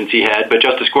in the agency head, but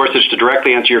Justice Gorsuch, to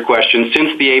directly answer your question,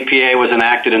 since the APA was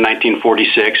enacted in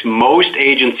 1946, most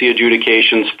agency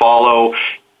adjudications follow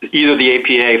either the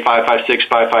APA 556,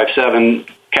 557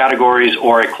 categories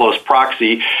or a close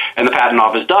proxy, and the Patent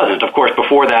Office doesn't. Of course,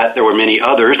 before that, there were many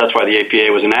others. That's why the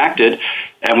APA was enacted,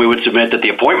 and we would submit that the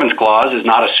Appointments Clause is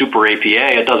not a super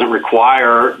APA. It doesn't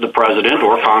require the President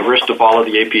or Congress to follow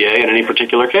the APA in any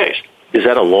particular case. Is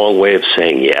that a long way of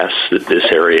saying yes, that this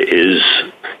area is,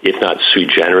 if not sui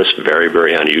generis, very,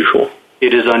 very unusual?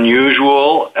 It is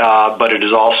unusual, but it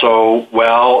is also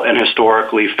well and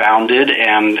historically founded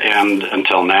and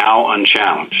until now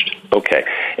unchallenged. Okay.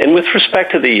 And with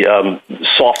respect to the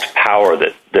soft power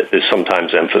that is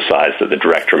sometimes emphasized that the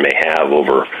director may have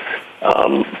over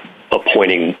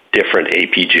appointing different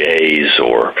APJs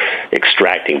or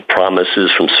extracting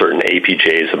promises from certain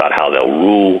APJs about how they'll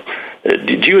rule,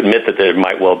 did you admit that there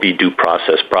might well be due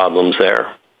process problems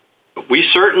there? We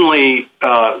certainly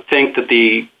think that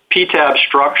the PTAB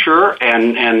structure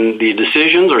and the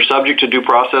decisions are subject to due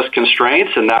process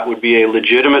constraints, and that would be a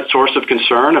legitimate source of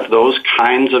concern if those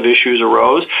kinds of issues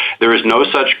arose. There is no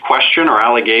such question or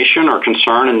allegation or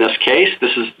concern in this case.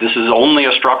 This is only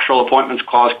a structural Appointments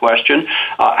Clause question.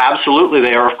 Absolutely,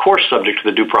 they are, of course, subject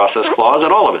to the Due Process Clause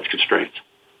and all of its constraints.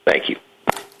 Thank you.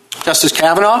 Justice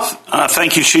Kavanaugh?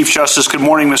 Thank you, Chief Justice. Good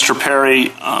morning, Mr.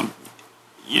 Perry.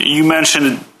 You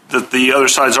mentioned that the other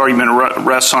side's argument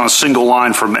rests on a single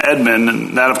line from Edmund,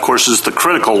 and that, of course, is the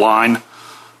critical line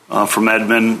from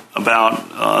Edmund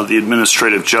about the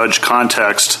administrative judge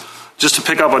context. Just to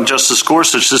pick up on Justice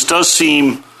Gorsuch, this does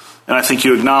seem, and I think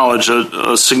you acknowledge,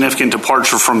 a significant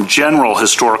departure from general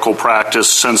historical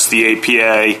practice since the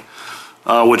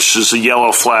APA, which is a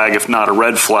yellow flag, if not a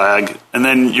red flag. And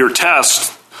then your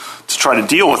test to try to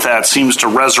deal with that seems to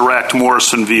resurrect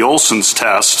Morrison v. Olson's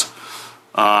test.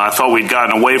 I thought we'd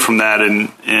gotten away from that in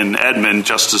Edmund.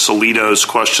 Justice Alito's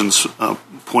questions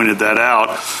pointed that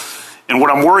out. And what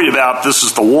I'm worried about, this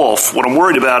is the wolf, what I'm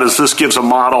worried about is this gives a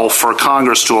model for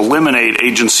Congress to eliminate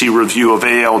agency review of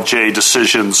ALJ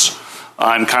decisions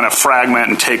and kind of fragment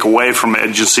and take away from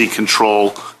agency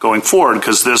control going forward,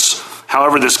 because this,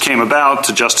 however this came about,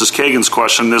 to Justice Kagan's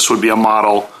question, this would be a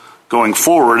model going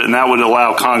forward, and that would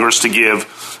allow Congress to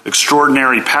give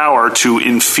extraordinary power to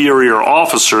inferior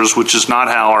officers, which is not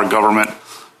how our government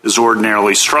is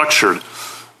ordinarily structured.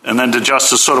 And then to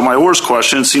Justice Sotomayor's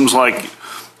question, it seems like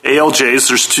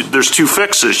ALJs, there's two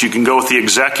fixes. You can go with the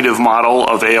executive model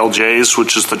of ALJs,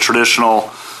 which is the traditional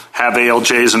have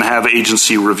ALJs and have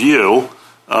agency review,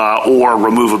 or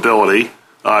removability.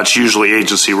 It's usually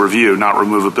agency review, not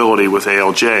removability with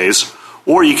ALJs.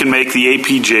 Or you can make the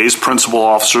APJs principal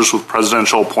officers with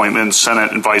presidential appointments,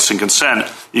 Senate advice and consent,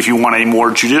 if you want a more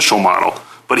judicial model.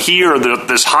 But here,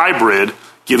 this hybrid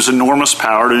gives enormous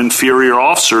power to inferior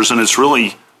officers, and it's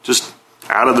really just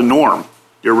out of the norm.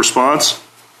 Your response?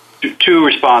 Two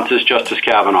responses, Justice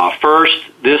Kavanaugh. First,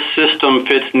 this system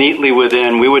fits neatly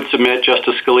within, we would submit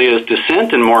Justice Scalia's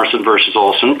dissent in Morrison versus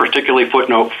Olson, particularly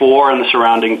footnote 4 in the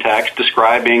surrounding text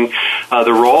describing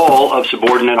the role of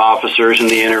subordinate officers in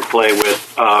the interplay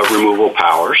with removal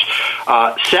powers.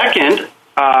 Second,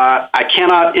 I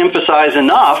cannot emphasize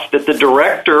enough that the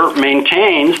director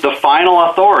maintains the final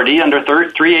authority under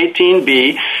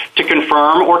 318B to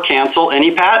confirm or cancel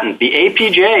any patent. The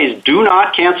APJs do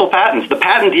not cancel patents. The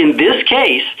patent in this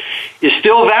case is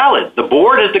still valid. The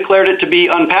board has declared it to be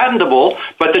unpatentable,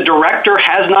 but the director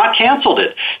has not canceled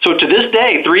it. So to this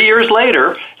day, 3 years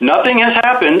later, nothing has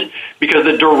happened because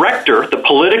the director, the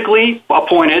politically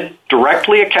appointed,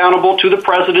 directly accountable to the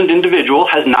president individual,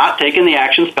 has not taken the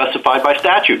action specified by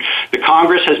statute. The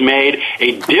Congress has made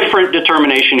a different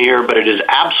determination here, but it is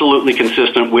absolutely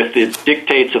consistent with the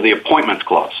dictates of the Appointments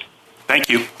Clause. Thank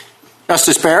you.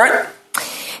 Justice Barrett?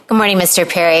 Good morning, Mr.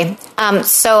 Perry.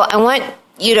 So I want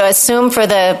you to assume for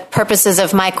the purposes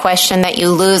of my question that you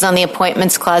lose on the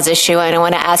Appointments Clause issue, and I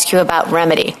want to ask you about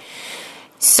remedy.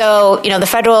 So, the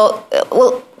federal,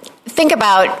 think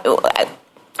about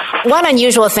one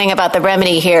unusual thing about the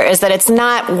remedy here is that it's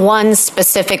not one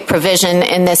specific provision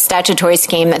in this statutory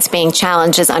scheme that's being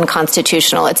challenged as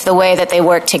unconstitutional. It's the way that they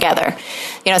work together.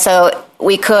 So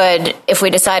we could, if we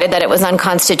decided that it was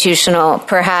unconstitutional,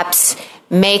 perhaps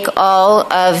make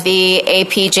all of the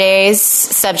APJs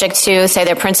subject to, say,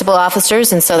 their principal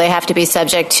officers, and so they have to be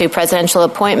subject to presidential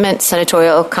appointment,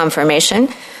 senatorial confirmation.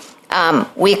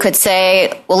 We could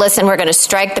say, well, listen, we're going to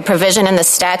strike the provision in the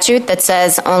statute that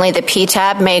says only the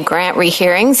PTAB may grant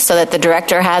rehearings so that the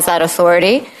director has that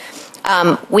authority.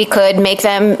 We could make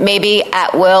them maybe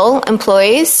at-will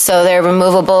employees, so they're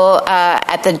removable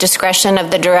at the discretion of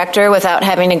the director without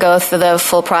having to go through the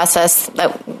full process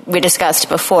that we discussed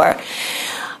before.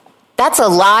 That's a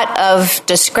lot of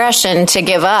discretion to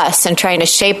give us in trying to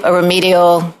shape a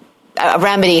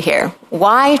remedy here.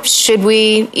 Why should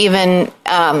we even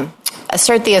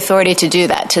assert the authority to do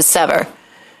that, to sever?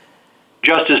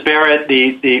 Justice Barrett,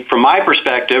 from my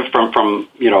perspective, from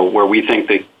where we think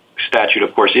the statute,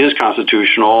 of course, is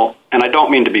constitutional, and I don't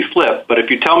mean to be flip, but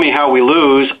if you tell me how we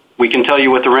lose, we can tell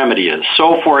you what the remedy is.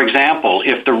 So, for example,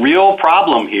 if the real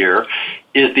problem here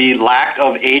is the lack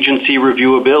of agency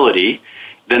reviewability,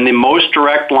 then the most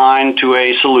direct line to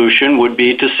a solution would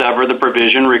be to sever the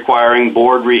provision requiring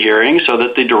board rehearing so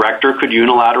that the director could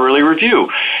unilaterally review.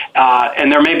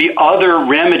 And there may be other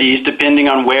remedies depending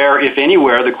on where, if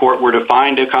anywhere, the court were to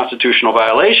find a constitutional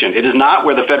violation. It is not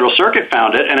where the Federal Circuit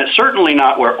found it, and it's certainly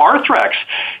not where Arthrex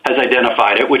has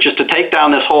identified it, which is to take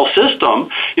down this whole system.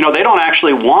 They don't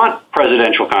actually want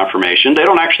presidential confirmation. They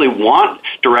don't actually want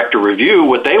director review.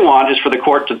 What they want is for the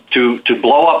court to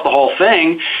blow up the whole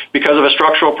thing because of a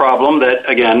structural problem that,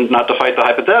 again, not to fight the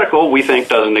hypothetical, we think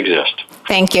doesn't exist.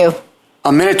 Thank you.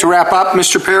 A minute to wrap up,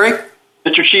 Mr. Perry.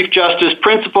 Mr. Chief Justice,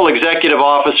 principal executive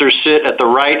officers sit at the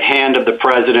right hand of the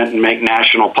president and make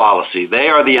national policy. They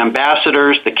are the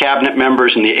ambassadors, the cabinet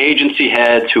members, and the agency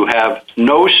heads who have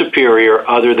no superior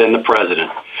other than the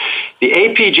president. The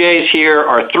APJs here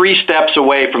are 3 steps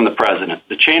away from the president.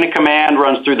 The chain of command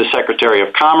runs through the Secretary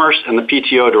of Commerce and the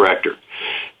PTO director.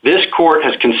 This court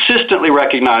has consistently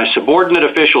recognized subordinate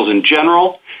officials in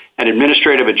general and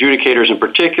administrative adjudicators in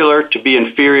particular to be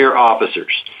inferior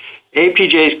officers.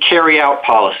 APJs carry out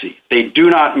policy. They do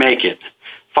not make it.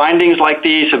 Findings like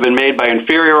these have been made by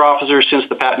inferior officers since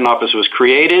the Patent Office was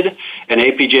created, and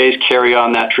APJs carry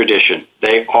on that tradition.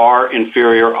 They are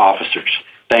inferior officers.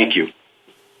 Thank you.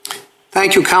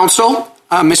 Thank you, counsel.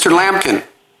 Mr. Lampkin.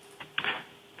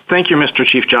 Thank you, Mr.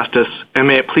 Chief Justice, and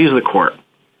may it please the court.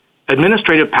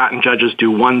 Administrative patent judges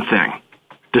do one thing: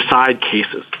 decide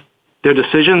cases. Their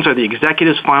decisions are the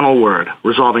executive's final word,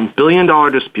 resolving billion-dollar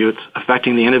disputes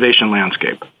affecting the innovation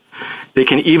landscape. They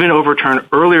can even overturn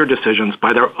earlier decisions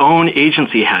by their own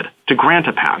agency head to grant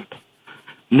a patent.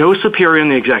 No superior in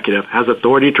the executive has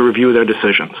authority to review their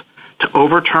decisions, to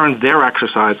overturn their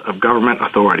exercise of government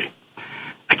authority.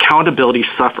 Accountability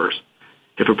suffers.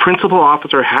 If a principal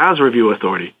officer has review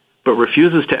authority but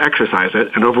refuses to exercise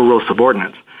it and overrules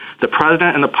subordinates, the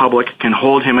president and the public can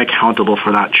hold him accountable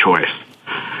for that choice.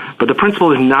 But the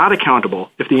principal is not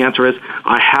accountable if the answer is,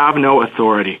 I have no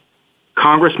authority.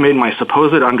 Congress made my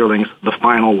supposed underlings the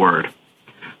final word.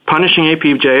 Punishing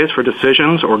APJs for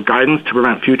decisions or guidance to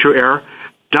prevent future error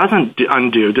doesn't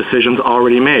undo decisions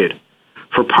already made.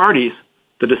 For parties,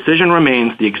 the decision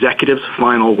remains the executive's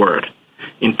final word.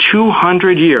 In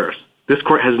 200 years, this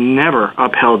court has never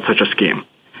upheld such a scheme.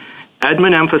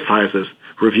 Edmund emphasizes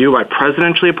review by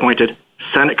presidentially appointed,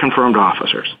 Senate-confirmed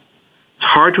officers. It's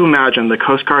hard to imagine the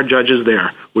Coast Guard judges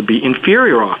there would be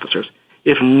inferior officers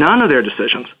if none of their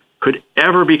decisions could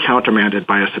ever be countermanded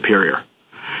by a superior,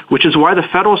 which is why the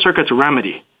Federal Circuit's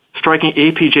remedy, striking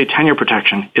APJ tenure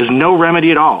protection, is no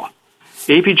remedy at all.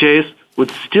 APJs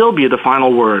would still be the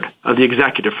final word of the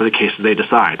executive for the cases they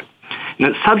decide. And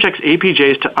it subjects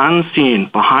APJs to unseen,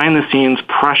 behind-the-scenes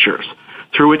pressures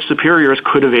through which superiors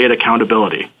could evade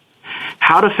accountability.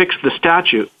 How to fix the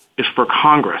statute is for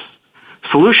Congress.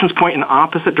 Solutions point in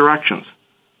opposite directions.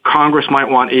 Congress might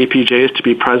want APJs to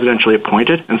be presidentially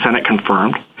appointed and Senate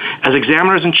confirmed, as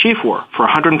examiners-in-chief were for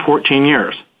 114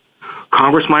 years.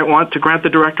 Congress might want to grant the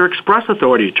director express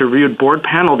authority to review board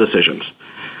panel decisions.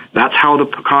 That's how the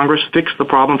Congress fixed the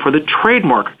problem for the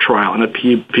trademark trial in the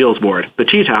appeals board, the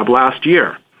TTAB, last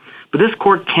year. But this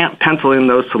court can't pencil in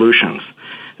those solutions.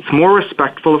 It's more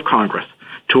respectful of Congress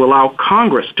to allow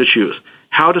Congress to choose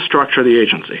how to structure the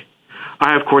agency.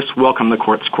 I, of course, welcome the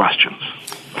court's questions.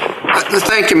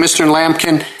 Thank you, Mr.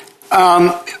 Lampkin.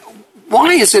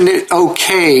 Why isn't it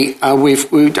okay? I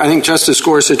think Justice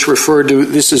Gorsuch referred to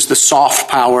this as the soft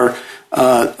power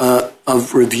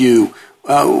of review.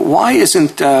 Why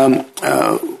isn't,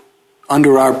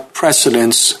 under our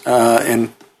precedents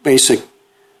and basic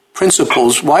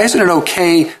principles, why isn't it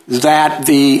okay that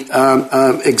the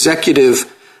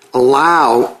executive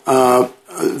allow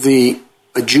the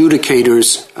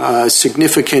adjudicators a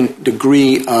significant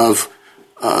degree of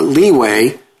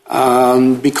leeway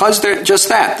because they're just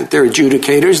that they're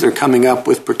adjudicators, they're coming up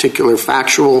with particular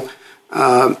factual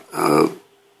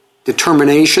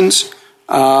determinations,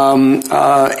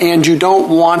 and you don't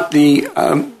want the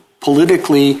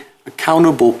politically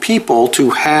accountable people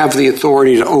to have the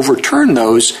authority to overturn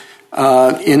those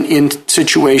in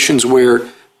situations where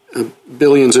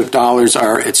billions of dollars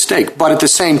are at stake. But at the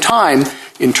same time,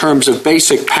 in terms of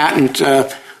basic patent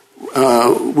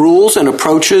rules and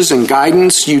approaches and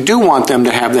guidance, you do want them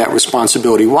to have that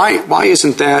responsibility. Why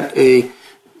isn't that a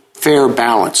fair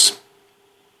balance?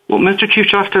 Well, Mr. Chief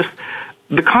Justice,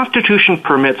 the Constitution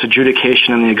permits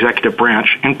adjudication in the executive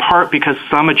branch, in part because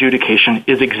some adjudication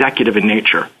is executive in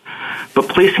nature. But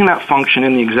placing that function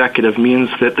in the executive means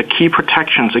that the key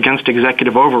protections against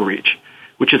executive overreach,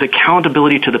 which is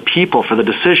accountability to the people for the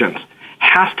decisions,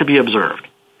 has to be observed.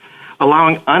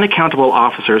 Allowing unaccountable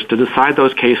officers to decide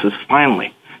those cases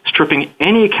finally, stripping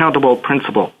any accountable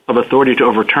principle of authority to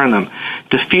overturn them,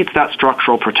 defeats that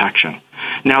structural protection.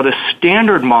 Now, the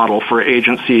standard model for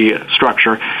agency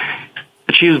structure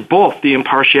achieves both the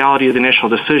impartiality of the initial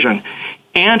decision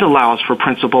and allows for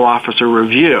principal officer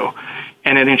review.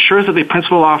 And it ensures that the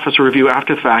principal officer review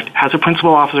after the fact has a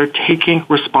principal officer taking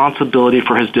responsibility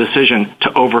for his decision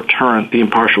to overturn the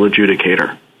impartial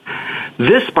adjudicator.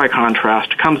 This, by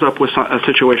contrast, comes up with a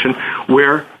situation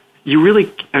where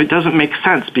it doesn't make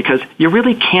sense because you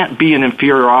really can't be an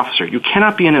inferior officer. You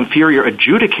cannot be an inferior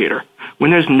adjudicator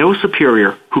when there's no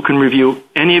superior who can review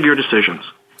any of your decisions,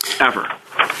 ever.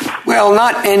 Well,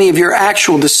 not any of your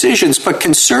actual decisions, but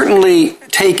can certainly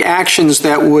take actions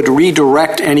that would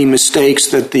redirect any mistakes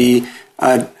that the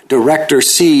director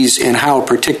sees in how a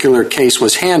particular case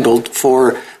was handled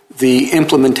for the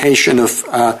implementation of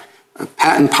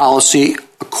patent policy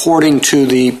according to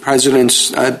the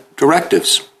president's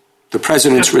directives, the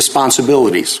president's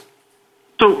responsibilities.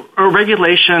 So a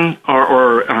regulation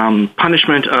or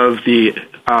punishment of the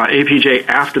APJ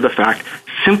after the fact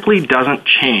simply doesn't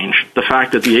change the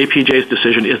fact that the APJ's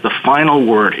decision is the final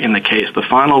word in the case, the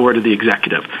final word of the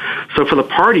executive. So for the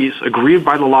parties aggrieved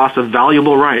by the loss of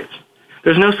valuable rights,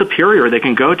 there's no superior they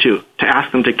can go to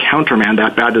ask them to countermand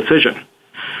that bad decision.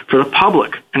 For the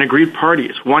public and aggrieved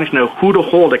parties wanting to know who to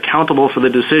hold accountable for the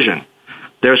decision,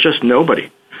 there's just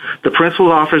nobody. The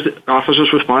principal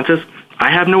officer's response is,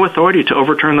 I have no authority to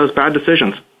overturn those bad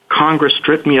decisions. Congress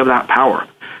stripped me of that power.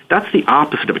 That's the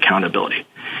opposite of accountability.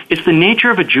 It's the nature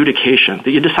of adjudication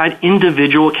that you decide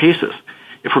individual cases.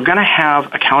 If we're going to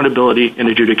have accountability in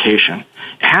adjudication,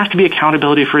 it has to be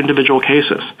accountability for individual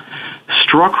cases.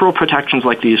 Structural protections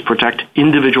like these protect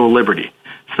individual liberty,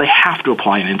 so they have to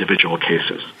apply in individual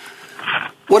cases.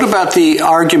 What about the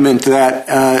argument that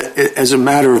as a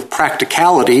matter of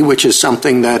practicality, which is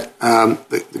something that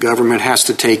the government has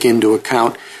to take into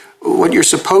account, what you're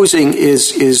supposing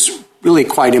is really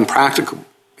quite impractical.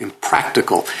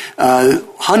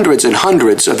 Hundreds and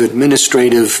hundreds of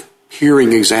administrative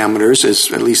hearing examiners,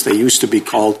 as at least they used to be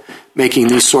called, making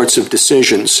these sorts of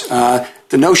decisions.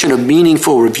 The notion of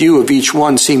meaningful review of each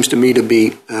one seems to me to be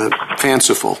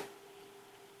fanciful.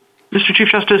 Mr. Chief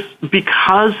Justice,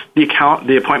 because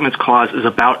the Appointments Clause is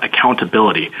about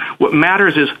accountability, what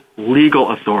matters is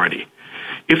legal authority.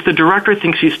 If the director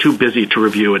thinks he's too busy to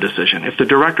review a decision, if the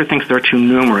director thinks they're too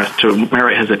numerous to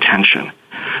merit his attention,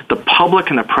 the public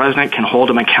and the president can hold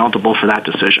him accountable for that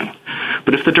decision.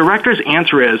 But if the director's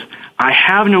answer is, I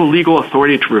have no legal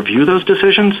authority to review those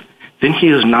decisions, then he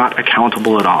is not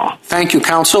accountable at all. Thank you,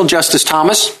 counsel. Justice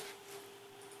Thomas?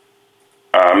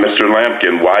 Mr.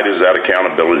 Lampkin, why does that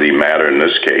accountability matter in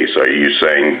this case? Are you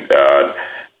saying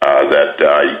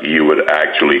that you would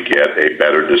actually get a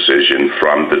better decision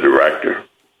from the director?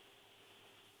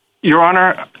 Your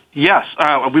Honor, yes,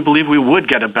 we believe we would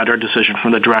get a better decision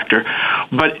from the director.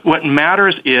 But what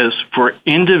matters is for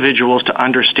individuals to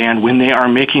understand when they are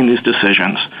making these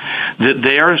decisions that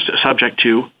they are subject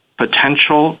to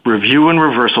potential review and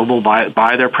reversible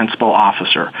by their principal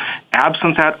officer.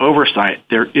 Absent that oversight,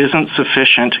 there isn't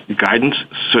sufficient guidance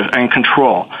and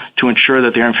control to ensure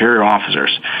that they're inferior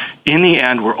officers. In the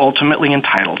end, we're ultimately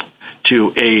entitled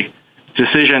to a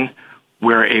decision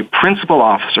where a principal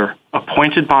officer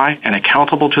appointed by and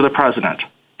accountable to the president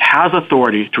has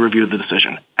authority to review the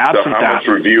decision. So how much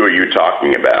review are you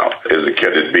talking about?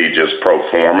 Could it be just pro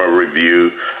forma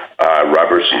review,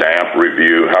 rubber stamp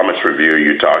review? How much review are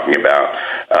you talking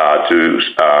about to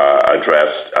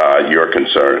address your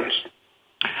concerns?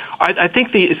 I think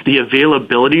it's the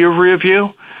availability of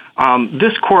review.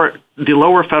 This court, the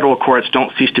lower federal courts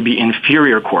don't cease to be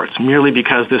inferior courts merely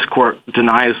because this court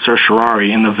denies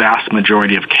certiorari in the vast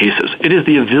majority of cases. It is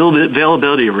the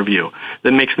availability of review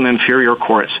that makes them inferior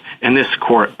courts, and this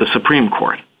court, the Supreme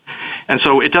Court. And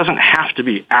so it doesn't have to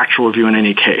be actual review in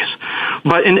any case.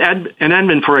 But in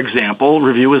Edmund, for example,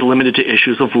 review is limited to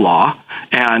issues of law,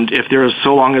 and if there is,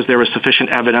 so long as there is sufficient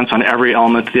evidence on every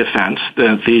element of the offense,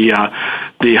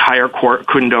 the higher court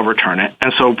couldn't overturn it.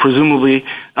 And so presumably,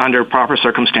 under proper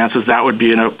circumstances, that would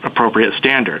be an appropriate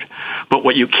standard. But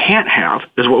what you can't have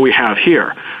is what we have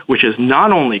here, which is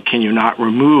not only can you not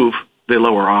remove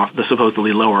the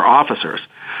supposedly lower officers,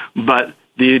 but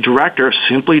the director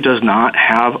simply does not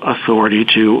have authority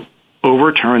to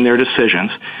overturn their decisions,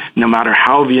 no matter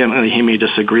how vehemently he may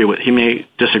disagree with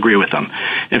them.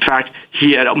 In fact,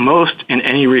 he at most in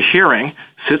any rehearing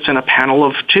sits in a panel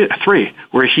of three,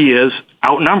 where he is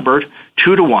outnumbered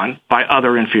 2-1 by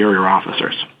other inferior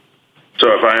officers. So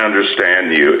if I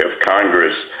understand you, if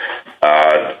Congress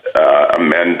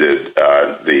amended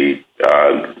the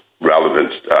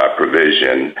relevant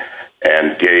provision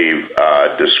and gave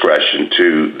discretion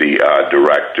to the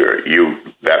director,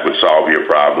 that would solve your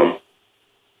problem?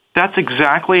 That's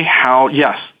exactly how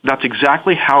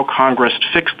Congress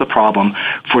fixed the problem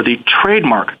for the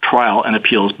Trademark Trial and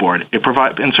Appeals Board. It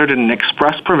inserted an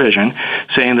express provision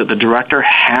saying that the director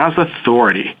has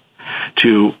authority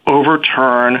to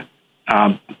overturn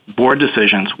board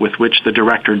decisions with which the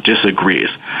director disagrees.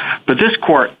 But this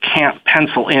court can't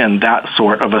pencil in that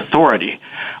sort of authority.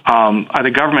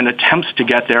 The government attempts to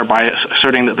get there by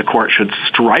asserting that the court should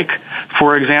strike,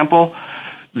 for example,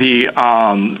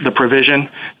 the provision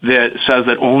that says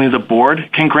that only the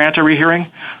board can grant a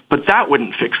rehearing, but that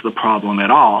wouldn't fix the problem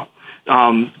at all.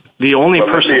 Let me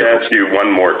ask you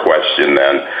one more question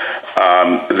then.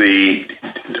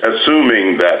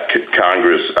 Assuming that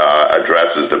Congress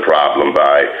addresses the problem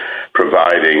by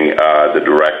providing the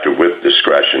director with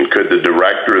discretion, could the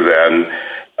director then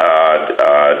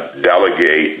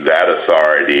delegate that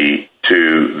authority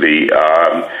to the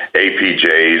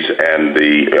APJs and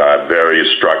the various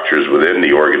structures within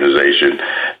the organization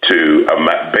to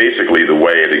basically the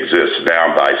way it exists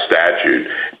now by statute,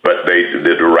 but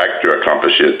the director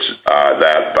accomplishes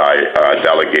that by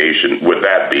delegation? Would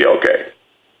that be okay?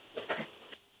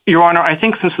 Your Honor, I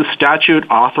think since the statute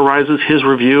authorizes his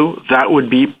review, that would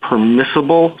be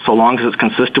permissible so long as it's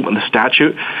consistent with the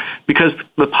statute, because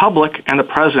the public and the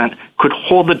president could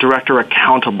hold the director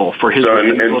accountable for his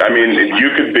review.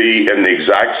 You could be in the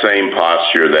exact same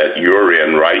posture that you're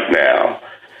in right now,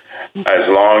 as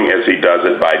long as he does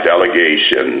it by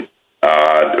delegation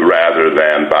rather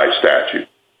than by statute.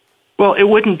 Well, it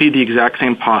wouldn't be the exact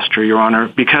same posture, Your Honor,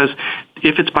 because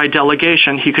if it's by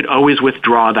delegation, he could always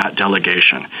withdraw that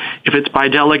delegation. If it's by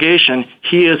delegation,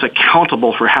 he is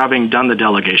accountable for having done the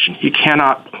delegation. He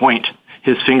cannot point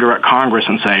his finger at Congress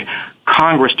and say,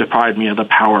 Congress deprived me of the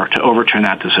power to overturn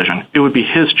that decision. It would be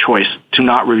his choice to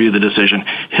not review the decision,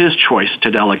 his choice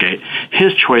to delegate,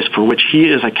 his choice for which he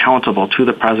is accountable to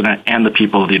the president and the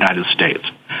people of the United States.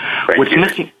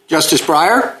 Justice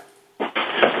Breyer?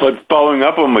 But following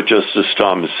up on what Justice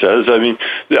Thomas says,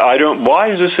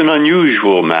 why is this an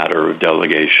unusual matter of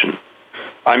delegation?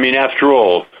 After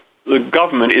all, the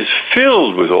government is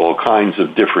filled with all kinds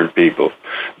of different people.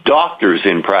 Doctors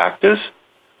in practice,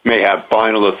 may have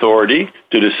final authority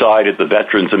to decide at the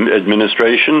Veterans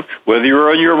Administration whether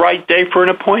you're on your right day for an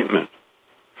appointment.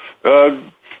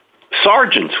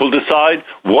 Sergeants will decide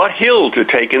what hill to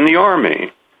take in the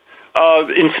Army.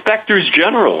 Inspectors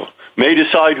general may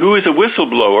decide who is a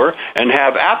whistleblower and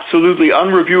have absolutely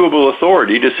unreviewable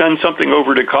authority to send something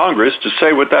over to Congress to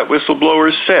say what that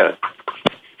whistleblower said.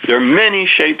 There are many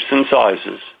shapes and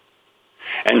sizes.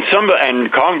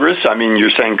 And Congress, I mean,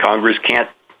 you're saying Congress can't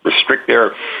restrict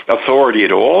their authority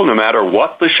at all, no matter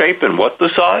what the shape and what the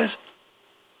size?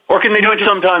 Or can they do it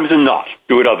sometimes and not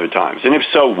do it other times? And if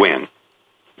so, when?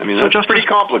 I mean, that's pretty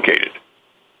complicated.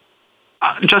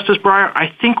 Justice Breyer,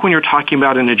 I think when you're talking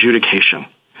about an adjudication,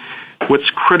 what's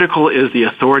critical is the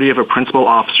authority of a principal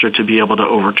officer to be able to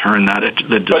overturn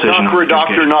the decision. But not for a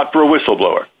doctor, not for a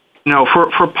whistleblower. No,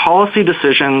 for policy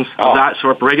decisions of that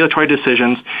sort, for regulatory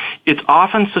decisions, it's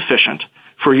often sufficient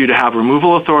for you to have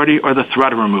removal authority or the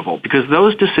threat of removal, because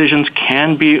those decisions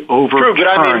can be overturned. True, but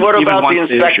I mean, what about the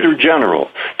Inspector General?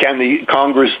 Can the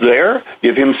Congress there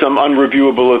give him some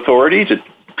unreviewable authority to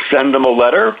send them a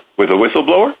letter with a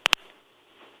whistleblower?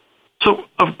 So,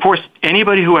 of course,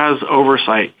 anybody who has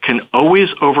oversight can always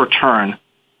overturn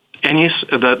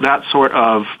that sort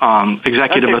of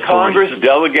executive authority. Congress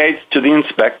delegates to the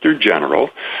Inspector General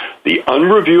the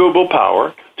unreviewable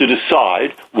power to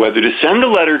decide whether to send a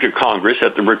letter to Congress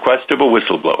at the request of a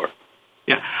whistleblower.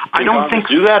 Yeah, I don't think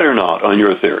do that or not on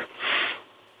your theory.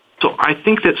 So I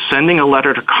think that sending a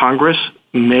letter to Congress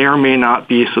may or may not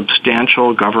be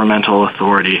substantial governmental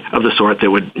authority of the sort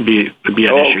that would be an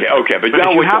issue. Okay, but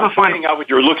now what you're finding out what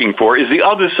you're looking for is the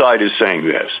other side is saying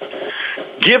this.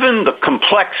 Given the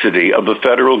complexity of the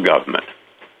federal government,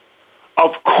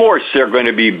 of course there are going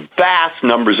to be vast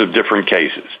numbers of different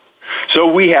cases.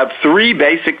 So we have three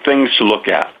basic things to look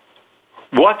at.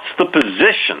 What's the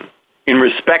position in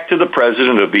respect to the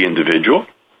president of the individual?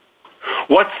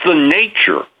 What's the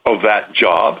nature of that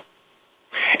job?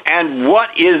 And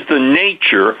what is the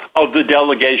nature of the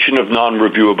delegation of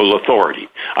non-reviewable authority?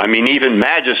 I mean, even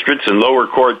magistrates and lower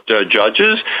court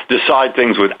judges decide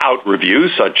things without review,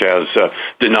 such as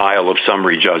denial of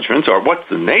summary judgments, or what's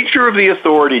the nature of the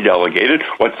authority delegated,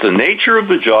 what's the nature of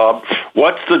the job,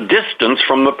 what's the distance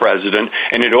from the president,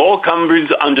 and it all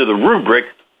comes under the rubric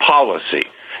policy.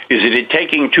 Is it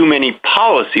taking too many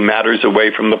policy matters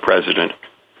away from the president?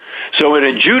 So an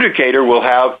adjudicator will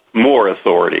have more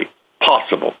authority.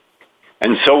 Possible.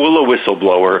 And so will a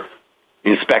whistleblower,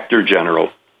 Inspector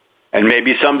General. And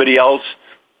maybe somebody else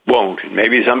won't.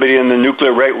 Maybe somebody in the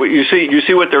nuclear rate. You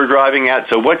see what they're driving at?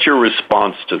 So what's your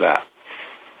response to that?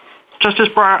 Justice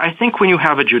Breyer, I think when you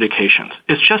have adjudications,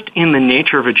 it's just in the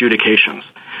nature of adjudications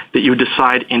that you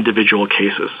decide individual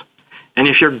cases. And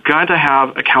if you're going to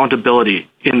have accountability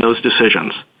in those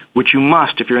decisions, which you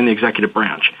must if you're in the executive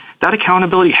branch, that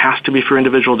accountability has to be for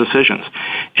individual decisions.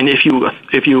 And if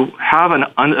you have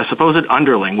a supposed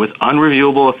underling with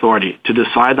unreviewable authority to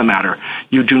decide the matter,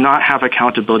 you do not have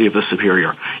accountability of the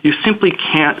superior. You simply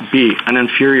can't be an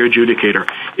inferior adjudicator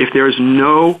if there is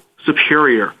no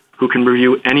superior who can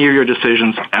review any of your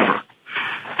decisions ever.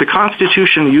 The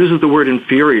Constitution uses the word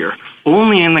inferior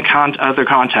only in the other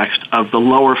context of the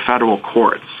lower federal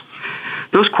courts.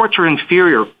 Those courts are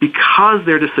inferior because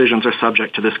their decisions are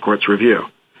subject to this court's review.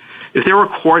 If there were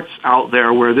courts out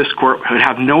there where this court would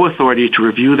have no authority to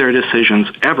review their decisions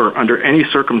ever under any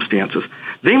circumstances,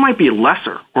 they might be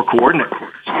lesser or coordinate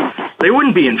courts. They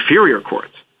wouldn't be inferior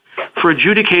courts. For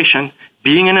adjudication,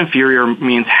 being an inferior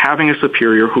means having a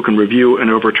superior who can review and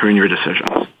overturn your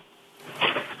decisions.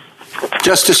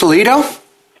 Justice Alito?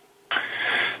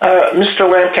 Mr.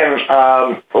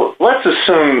 Lemkin, let's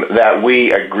assume that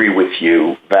we agree with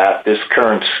you that this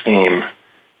current scheme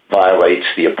violates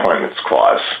the Appointments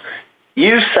Clause.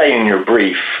 You say in your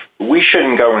brief, we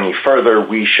shouldn't go any further,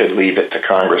 we should leave it to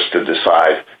Congress to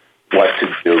decide what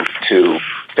to do to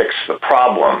fix the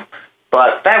problem.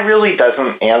 But that really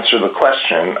doesn't answer the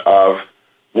question of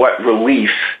what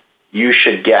relief you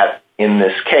should get in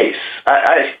this case.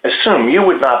 I assume you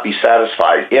would not be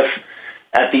satisfied if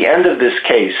at the end of this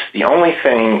case, the only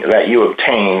thing that you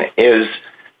obtain is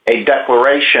a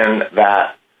declaration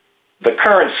that the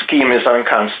current scheme is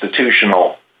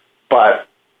unconstitutional, but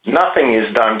nothing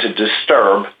is done to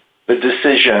disturb the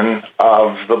decision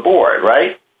of the board,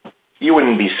 right? You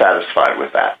wouldn't be satisfied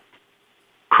with that.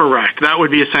 Correct. That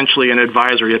would be essentially an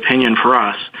advisory opinion for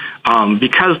us.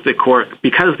 Because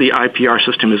the IPR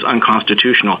system is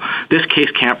unconstitutional, this case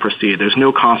can't proceed. There's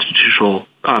no constitutional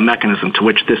mechanism to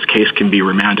which this case can be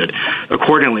remanded.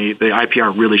 Accordingly, the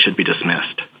IPR really should be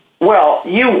dismissed. Well,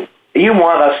 you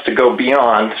want us to go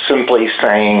beyond simply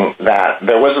saying that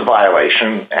there was a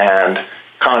violation and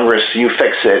Congress, you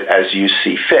fix it as you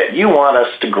see fit. You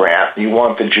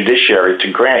want the judiciary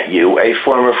to grant you a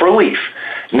form of relief,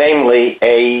 namely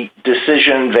a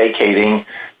decision vacating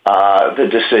the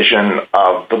decision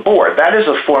of the board. That is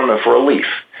a form of relief.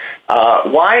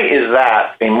 Why is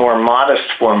that a more modest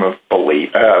form of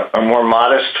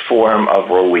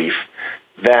relief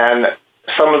than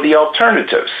some of the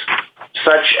alternatives,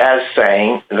 such as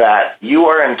saying that you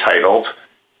are entitled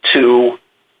to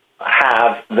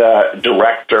have the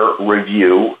director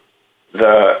review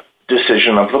the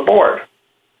decision of the board?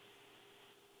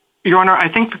 Your Honor, I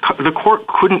think the court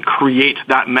couldn't create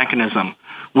that mechanism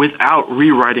without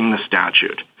rewriting the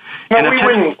statute.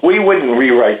 No, we wouldn't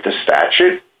rewrite the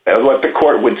statute. What the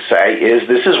court would say is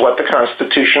this is what the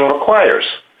Constitution requires.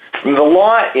 The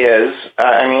law is,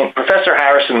 Professor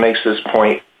Harrison makes this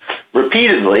point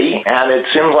repeatedly, and it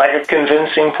seems like a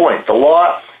convincing point. The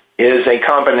law is a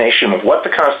combination of what the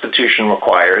Constitution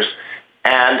requires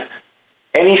and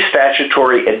any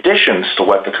statutory additions to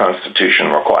what the Constitution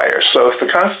requires. So if the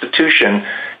Constitution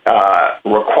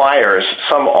requires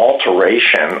some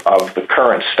alteration of the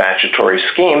current statutory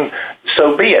scheme,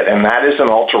 so be it. And that is an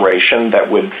alteration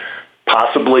that would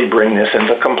possibly bring this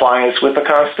into compliance with the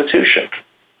Constitution.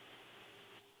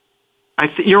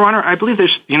 Your Honor, I believe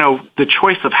there's, the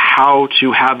choice of how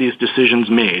to have these decisions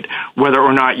made, whether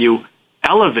or not you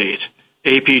elevate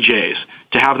APJs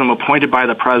to have them appointed by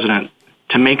the president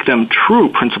to make them true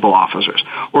principal officers,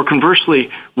 or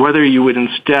conversely, whether you would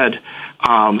instead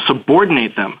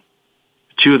subordinate them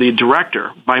to the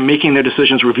director by making their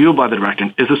decisions reviewed by the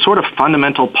director, is a sort of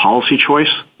fundamental policy choice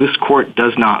this court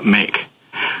does not make.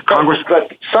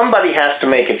 But somebody has to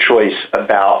make a choice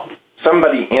about,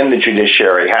 somebody in the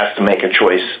judiciary has to make a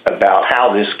choice about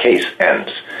how this case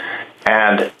ends.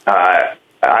 And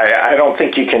I don't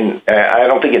think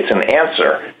it's an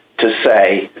answer to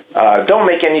say, don't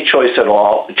make any choice at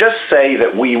all, just say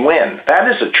that we win. That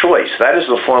is a choice. That is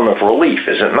a form of relief,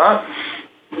 is it not?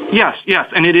 Yes,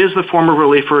 and it is the form of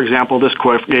relief, for example, this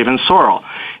court gave in Sorrell.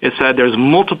 It said there's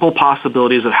multiple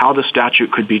possibilities of how the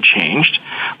statute could be changed,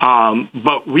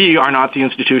 but we are not the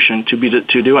institution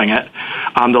to doing it.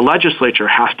 The legislature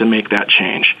has to make that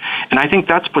change. And I think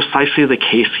that's precisely the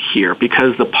case here,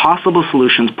 because the possible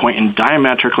solutions point in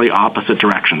diametrically opposite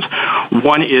directions.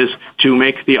 One is to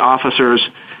make the officers,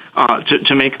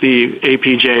 to make the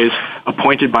APJs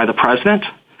appointed by the president,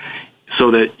 so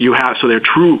they're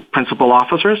true principal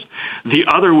officers. The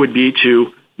other would be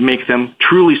to make them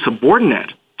truly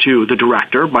subordinate to the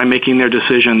director by making their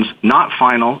decisions not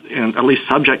final and at least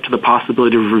subject to the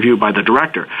possibility of review by the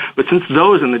director. But since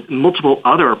those and the multiple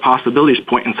other possibilities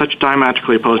point in such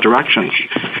diametrically opposed directions,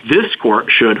 this court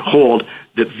should hold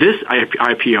that this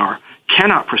IPR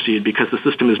cannot proceed because the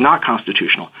system is not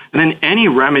constitutional. And then any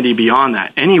remedy beyond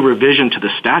that, any revision to the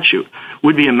statute,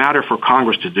 would be a matter for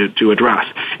Congress to address.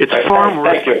 It's far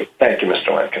more... Thank you,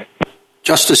 Mr. Lincoln.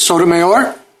 Justice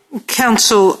Sotomayor?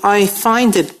 Counsel, I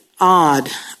find it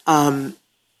odd,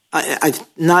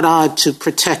 not odd to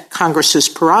protect Congress's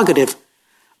prerogative,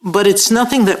 but it's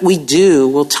nothing that we do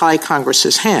will tie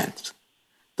Congress's hands.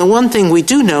 The one thing we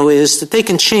do know is that they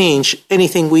can change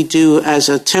anything we do as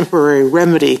a temporary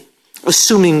remedy,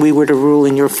 assuming we were to rule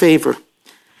in your favor.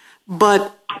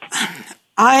 But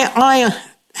I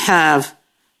have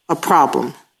a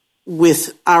problem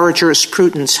with our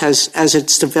jurisprudence as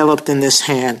it's developed in this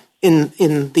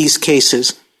in these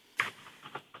cases.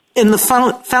 In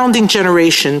the founding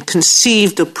generation,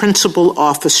 conceived of principal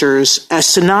officers as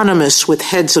synonymous with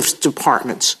heads of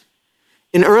departments.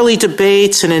 In early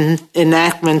debates and in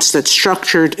enactments that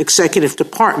structured executive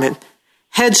department,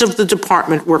 heads of the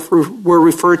department were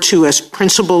referred to as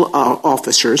principal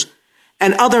officers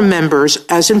and other members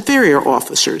as inferior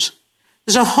officers.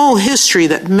 There's a whole history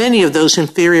that many of those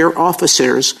inferior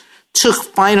officers took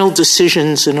final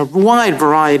decisions in a wide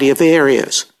variety of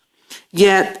areas.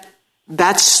 Yet,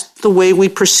 that's the way we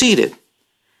proceeded.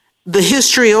 The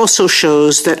history also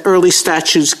shows that early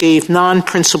statutes gave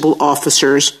non-principal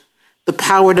officers the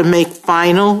power to make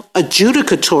final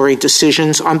adjudicatory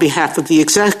decisions on behalf of the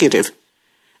executive.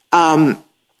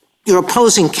 Your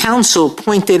opposing counsel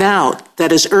pointed out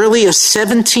that as early as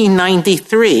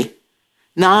 1793,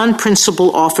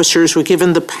 non-principal officers were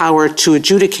given the power to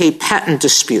adjudicate patent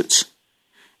disputes.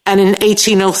 And in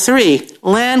 1803,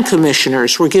 land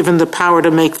commissioners were given the power to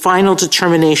make final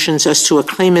determinations as to a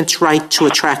claimant's right to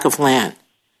a tract of land.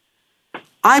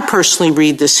 I personally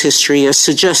read this history as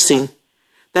suggesting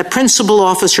that principal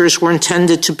officers were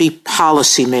intended to be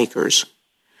policymakers,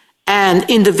 and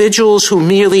individuals who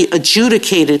merely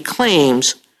adjudicated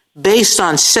claims based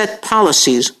on set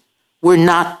policies were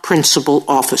not principal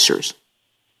officers.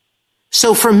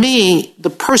 So for me, the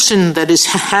person that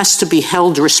has to be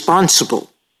held responsible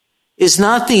is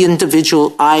not the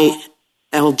individual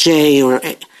ILJ or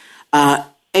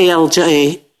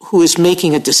ALJ who is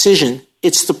making a decision.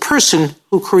 It's the person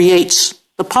who creates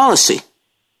the policy.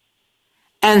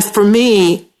 And for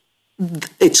me,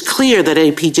 it's clear that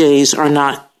APJs are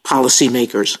not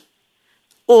policymakers.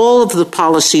 All of the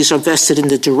policies are vested in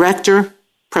the director.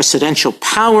 Precedential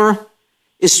power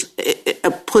is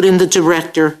put in the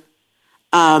director.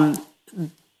 The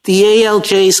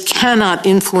ALJs cannot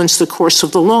influence the course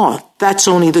of the law. That's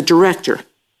only the director.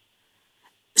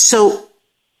 So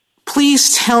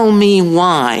please tell me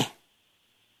why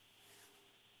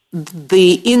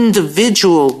the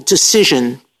individual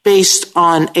decision based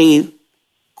on a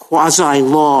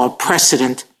quasi-law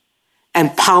precedent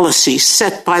and policy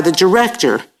set by the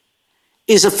director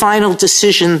is a final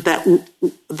decision that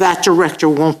that director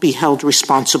won't be held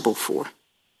responsible for.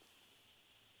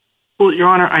 Well, Your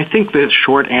Honor, I think the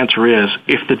short answer is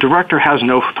if the director has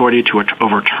no authority to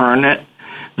overturn it,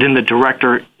 then the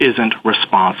director isn't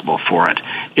responsible for it.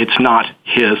 It's not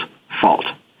his fault.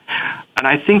 And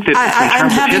I think that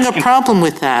I'm having a problem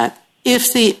with that.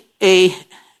 If the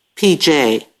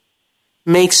APJ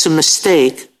makes a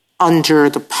mistake under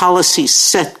the policy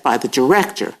set by the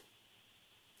director,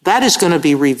 that is going to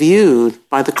be reviewed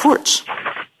by the courts.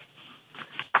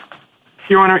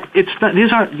 Your Honor,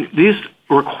 these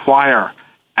require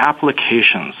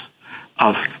applications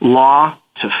of law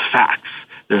to facts.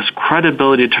 There's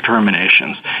credibility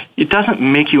determinations. It doesn't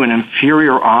make you an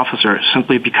inferior officer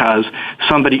simply because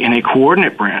somebody in a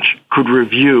coordinate branch could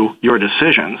review your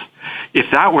decisions. If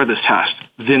that were the test,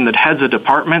 then the heads of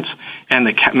departments and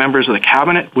the members of the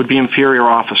cabinet would be inferior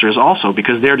officers also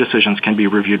because their decisions can be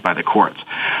reviewed by the courts.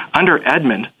 Under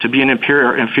Edmund, to be an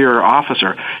inferior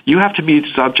officer, you have to be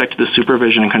subject to the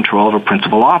supervision and control of a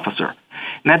principal officer.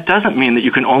 And that doesn't mean that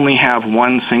you can only have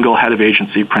one single head of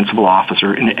agency principal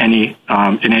officer in any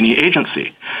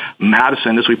agency.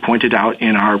 Madison, as we pointed out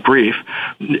in our brief,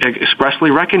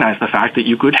 expressly recognized the fact that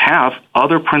you could have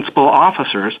other principal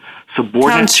officers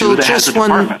subordinate to the heads of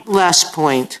department. Just one last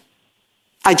point.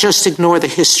 I just ignore the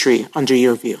history under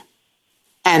your view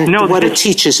and what it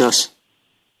teaches us.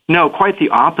 No, quite the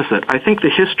opposite. I think the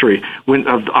history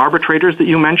of the arbitrators that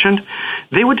you mentioned,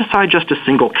 they would decide just a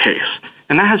single case.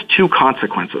 And that has two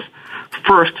consequences.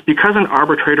 First, because an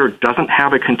arbitrator doesn't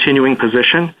have a continuing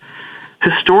position,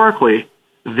 historically,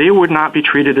 they would not be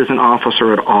treated as an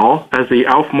officer at all, as the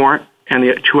Alfmort and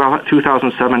the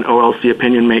 2007 OLC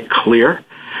opinion make clear.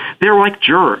 They're like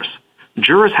jurors.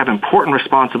 Jurors have important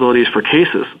responsibilities for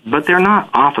cases, but they're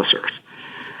not officers.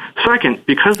 Second,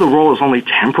 because the role is only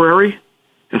temporary,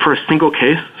 and for a single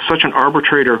case, such an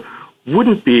arbitrator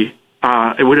wouldn't be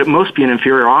it would at most be an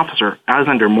inferior officer, as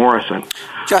under Morrison.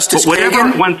 Justice but whatever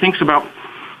Kagan? One thinks about...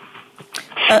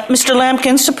 Mr.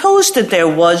 Lampkin, suppose that there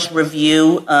was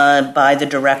review by the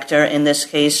director in this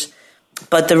case,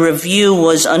 but the review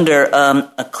was under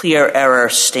a clear error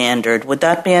standard. Would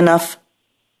that be enough?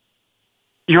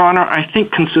 Your Honor, I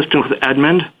think consistent with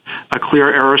Edmund, a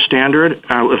clear error standard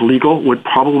with legal would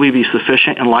probably be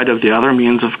sufficient in light of the other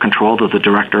means of control that the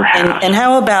director has. And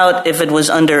how about if it was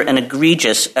under an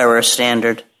egregious error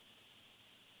standard?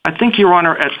 I think, Your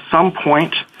Honor, at some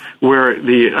point where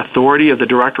the authority of the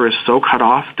director is so cut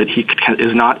off that he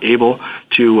is not able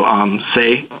to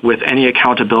say with any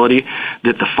accountability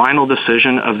that the final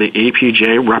decision of the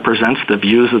APJ represents the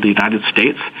views of the United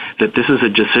States, that this is a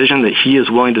decision that he is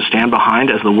willing to stand behind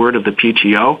as the word of the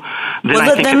PTO, then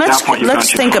I think at that point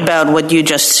let's think about what you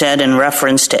just said in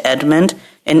reference to Edmund.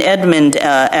 In Edmund,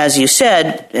 as you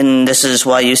said, and this is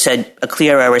why you said a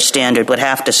clear error standard would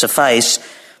have to suffice,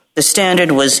 the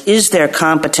standard was, is there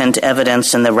competent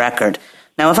evidence in the record?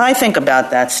 Now, if I think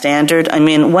about that standard, I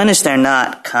mean, when is there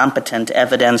not competent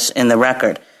evidence in the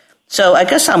record? So I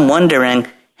guess I'm wondering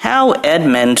how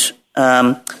Edmund,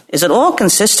 is it all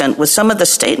consistent with some of the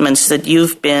statements that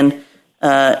you've been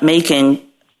making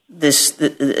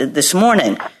this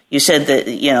morning? You said that,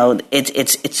 you know, if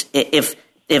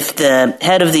the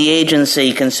head of the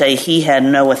agency can say he had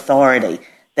no authority,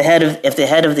 if the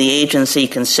head of the agency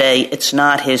can say it's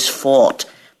not his fault,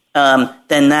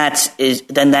 then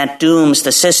that dooms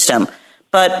the system.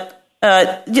 But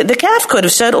the CAF could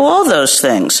have said all those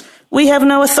things. We have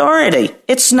no authority.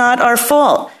 It's not our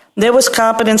fault. There was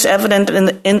competence evident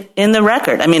in the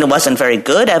record. I mean, it wasn't very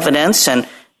good evidence, and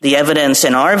the evidence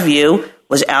in our view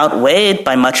was outweighed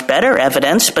by much better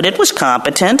evidence, but it was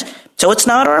competent, so it's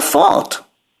not our fault.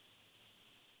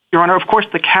 Your Honor, of course,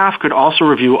 the CAF could also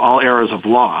review all errors of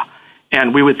law.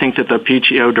 And we would think that the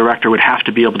PTO director would have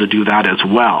to be able to do that as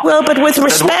well. Well, but with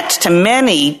respect to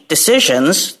many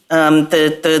decisions,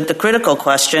 the critical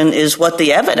question is what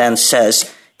the evidence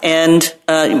says. And,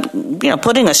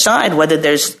 putting aside whether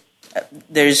there's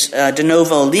de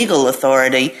novo legal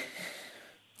authority,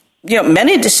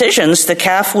 many decisions the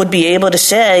CAF would be able to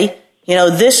say,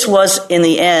 this was in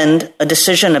the end a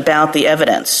decision about the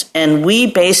evidence. And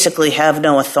we basically have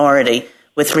no authority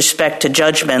with respect to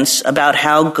judgments about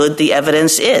how good the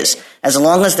evidence is. As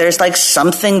long as there's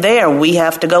something there, we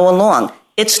have to go along.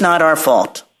 It's not our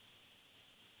fault.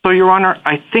 So, Your Honor,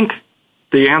 I think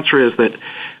the answer is that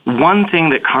one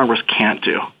thing that Congress can't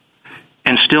do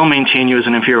and still maintain you as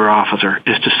an inferior officer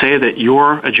is to say that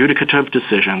your adjudicative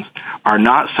decisions are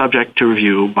not subject to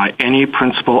review by any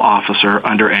principal officer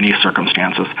under any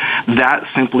circumstances. That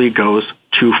simply goes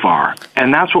too far.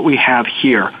 And that's what we have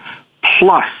here.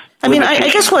 Plus, I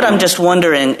guess what I'm just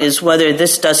wondering is whether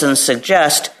this doesn't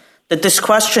suggest that this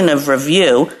question of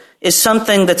review is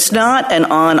something that's not an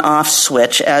on-off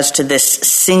switch as to this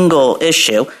single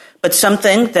issue, but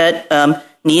something that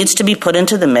needs to be put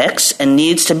into the mix and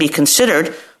needs to be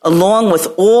considered along with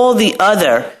all the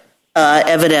other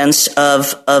evidence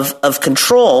of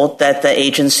control that the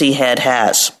agency head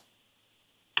has.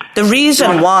 The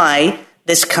reason why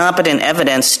this competent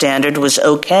evidence standard was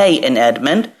okay in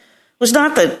Edmund was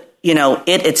not that,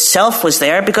 it itself was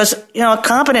there because, a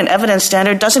competent evidence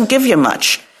standard doesn't give you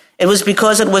much. It was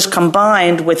because it was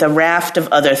combined with a raft of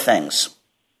other things.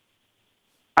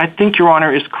 I think Your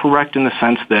Honor is correct in the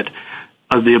sense that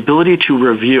the ability to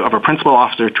review, of a principal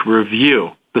officer to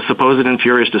review the supposed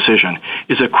inferior's decision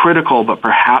is a critical but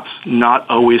perhaps not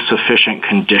always sufficient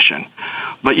condition.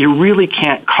 But you really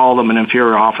can't call them an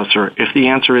inferior officer if the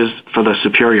answer is for the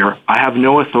superior, I have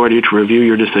no authority to review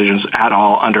your decisions at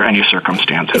all under any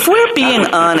circumstances. If we're being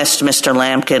honest, Mr.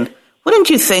 Lampkin, wouldn't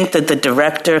you think that the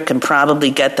director can probably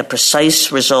get the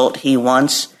precise result he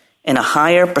wants in a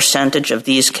higher percentage of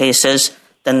these cases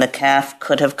than the CAF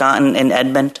could have gotten in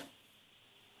Edmund?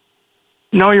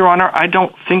 No, Your Honor, I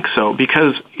don't think so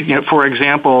because, for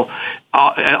example,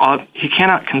 he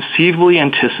cannot conceivably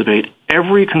anticipate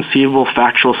every conceivable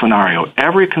factual scenario,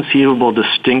 every conceivable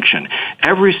distinction,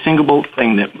 every single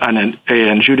thing that an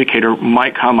adjudicator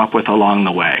might come up with along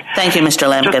the way. Thank you, Mr.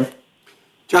 Lampkin.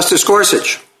 Justice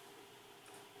Gorsuch.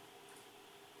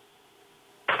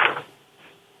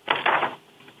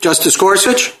 Justice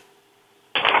Gorsuch?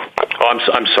 Oh,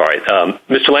 I'm sorry.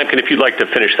 Mr. Lampkin, if you'd like to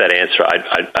finish that answer,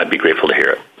 I'd be grateful to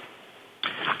hear it.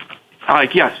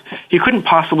 Yes. He couldn't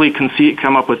possibly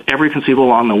come up with every conceivable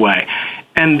along the way.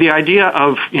 And the idea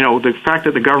of, the fact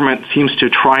that the government seems to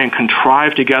try and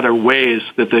contrive together ways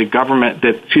that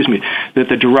that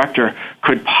the director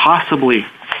could possibly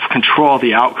control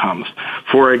the outcomes.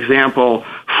 For example,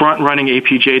 front-running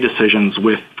APJ decisions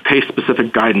with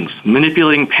case-specific guidance,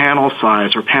 manipulating panel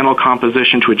size or panel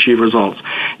composition to achieve results,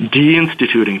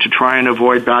 deinstituting to try and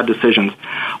avoid bad decisions.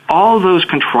 All those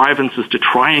contrivances to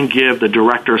try and give the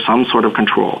director some sort of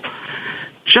control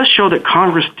just show that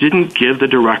Congress didn't give the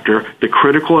director the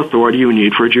critical authority you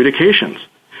need for adjudications,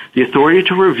 the authority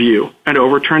to review and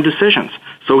overturn decisions,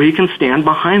 so he can stand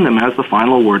behind them as the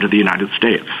final word of the United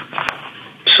States.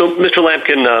 So, Mr.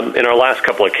 Lampkin, in our last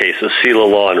couple of cases, SELA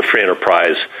law and free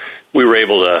enterprise, we were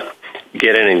able to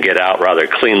get in and get out rather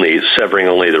cleanly, severing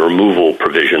only the removal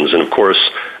provisions. And, of course,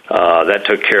 that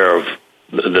took care of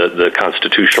the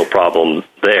constitutional problem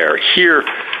there. Here,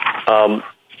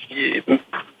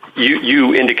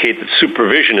 you indicate that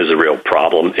supervision is a real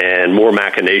problem and more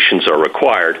machinations are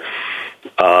required.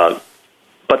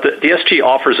 But the SG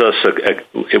offers us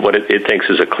what it thinks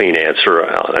is a clean answer.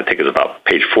 I think it's about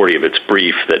page 40 of its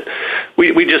brief that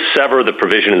we just sever the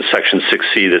provision in Section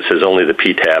 6C that says only the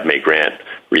PTAB may grant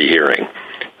rehearing.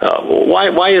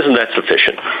 Why isn't that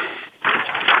sufficient?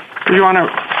 Your Honor,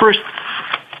 first,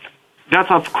 that's,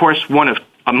 of course, one of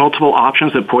multiple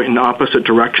options that point in opposite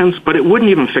directions, but it wouldn't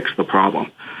even fix the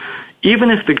problem.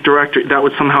 Even if the director, that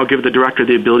would somehow give the director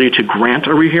the ability to grant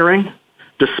a rehearing,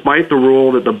 despite the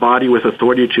rule that the body with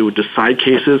authority to decide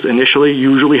cases initially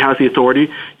usually has the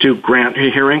authority to grant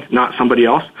a hearing, not somebody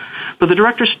else. But the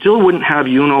director still wouldn't have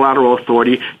unilateral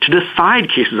authority to decide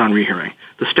cases on rehearing.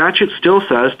 The statute still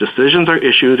says decisions are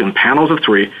issued in panels of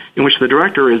 3, in which the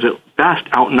director is at best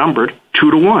outnumbered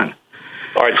 2-to-1.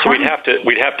 All right, so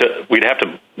we'd have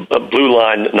to blue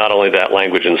line not only that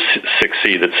language in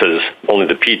 6C that says only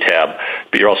the PTAB,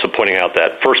 but you're also pointing out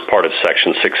that first part of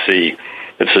Section 6C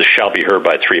that says shall be heard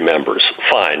by 3 members.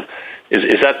 Fine.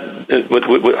 Is that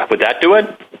would that do it?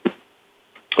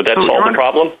 Would that solve the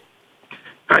problem?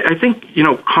 I think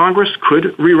Congress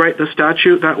could rewrite the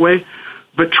statute that way,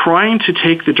 But trying to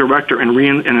take the director and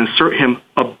insert him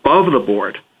above the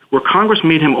board, where Congress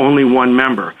made him only one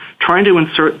member, trying to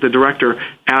insert the director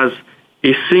as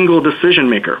a single decision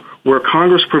maker, where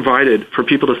Congress provided for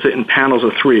people to sit in panels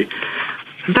of 3,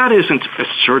 that isn't a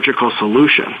surgical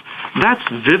solution. That's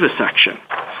vivisection.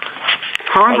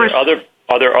 Congress.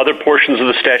 Are there other portions of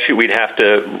the statute we'd have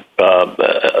to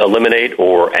eliminate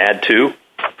or add to?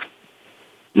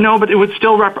 No, but it would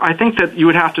still. I think that you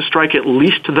would have to strike at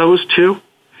least those 2.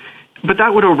 But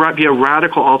that would be a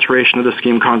radical alteration of the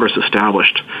scheme Congress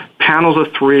established. Panels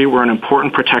of 3 were an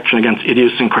important protection against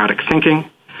idiosyncratic thinking.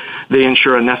 They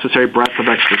ensure a necessary breadth of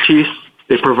expertise.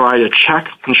 They provide a check,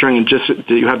 ensuring that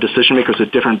you have decision makers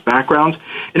with different backgrounds.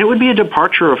 And it would be a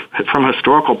departure from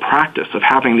historical practice of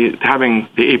having the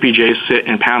APJs sit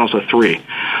in panels of 3.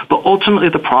 But ultimately,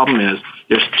 the problem is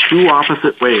there's 2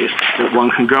 opposite ways that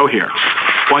one can go here.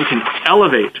 One can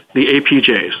elevate the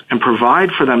APJs and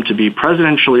provide for them to be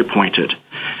presidentially appointed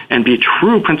and be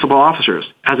true principal officers,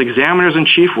 as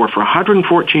examiners-in-chief were for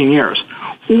 114 years.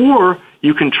 Or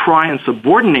you can try and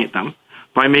subordinate them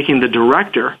by making the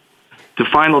director the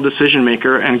final decision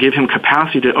maker and give him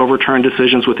capacity to overturn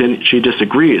decisions with which he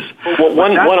disagrees. Well,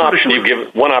 one option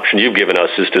you've given us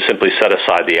is to simply set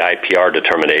aside the IPR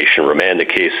determination, remand the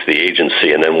case to the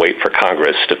agency, and then wait for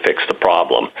Congress to fix the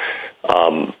problem.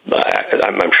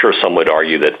 I'm sure some would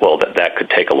argue that could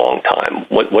take a long time.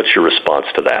 What's your response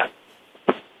to that?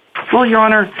 Well, Your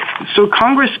Honor, so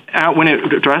Congress, when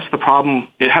it addressed the problem,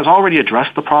 it has already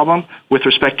addressed the problem with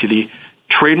respect to the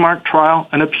Trademark Trial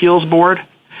and Appeals Board.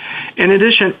 In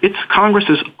addition, Congress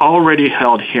has already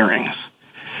held hearings.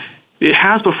 It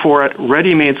has before it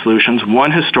ready-made solutions,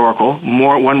 one historical,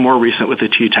 one more recent with the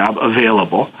TTAB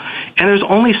available, and there's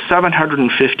only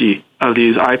 750 of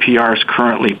these IPRs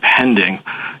currently pending,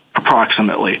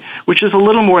 approximately, which is a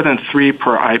little more than 3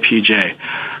 per IPJ.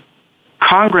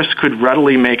 Congress could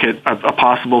readily make it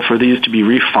possible for these to be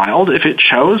refiled if it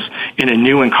chose in a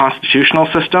new and constitutional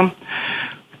system.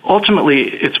 Ultimately,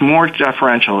 it's more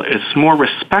deferential, it's more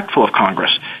respectful of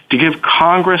Congress to give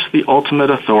Congress the ultimate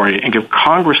authority and give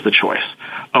Congress the choice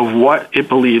of what it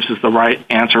believes is the right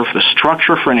answer for the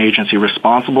structure for an agency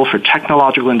responsible for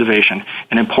technological innovation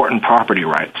and important property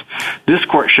rights. This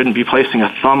court shouldn't be placing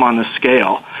a thumb on the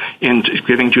scale in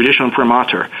giving judicial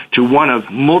imprimatur to one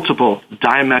of multiple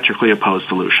diametrically opposed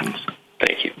solutions.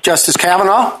 Thank you. Justice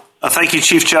Kavanaugh? Thank you,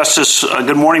 Chief Justice.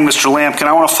 Good morning, Mr. Lampkin.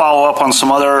 I want to follow up on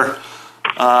some other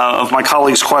of my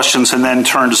colleagues' questions and then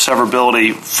turn to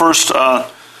severability. First,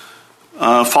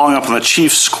 following up on the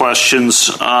Chief's questions,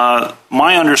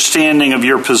 my understanding of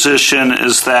your position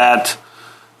is that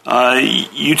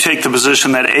you take the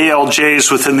position that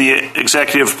ALJs within the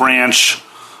executive branch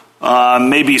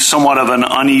may be somewhat of an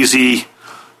uneasy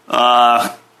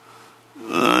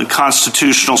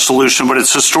constitutional solution, but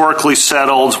it's historically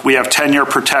settled. We have tenure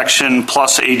protection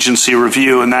plus agency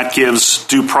review, and that gives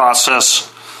due process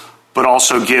but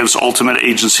also gives ultimate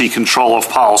agency control of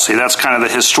policy. That's kind of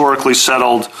the historically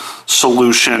settled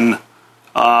solution.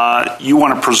 You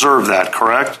want to preserve that,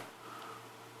 correct?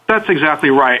 That's exactly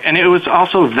right. And it was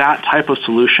also that type of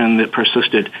solution that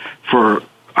persisted for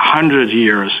 100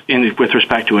 years with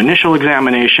respect to initial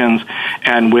examinations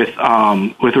and with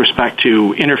respect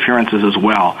to interferences as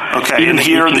well. Okay, and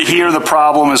here the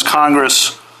problem is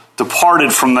Congress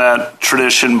departed from that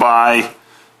tradition by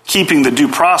keeping the due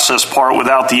process part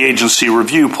without the agency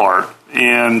review part.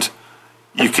 And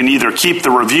you can either keep the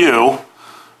review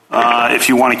if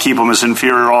you want to keep them as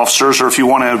inferior officers, or if you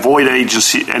want to avoid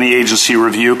any agency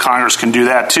review, Congress can do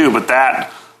that too, but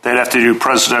they'd have to do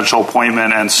presidential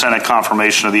appointment and Senate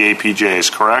confirmation of the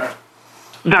APJs, correct?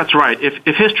 That's right.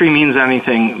 If history means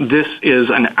anything, this is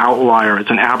an outlier.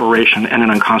 It's an aberration and an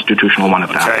unconstitutional one at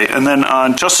that. Okay, and then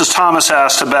Justice Thomas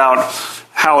asked about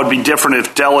how it would be different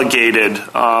if delegated.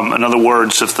 In other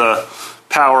words, if the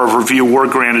power of review were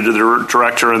granted to the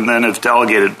director and then if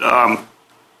delegated.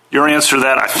 Your answer to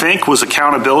that, I think, was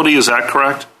accountability. Is that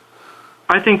correct?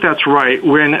 I think that's right.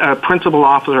 When a principal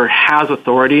officer has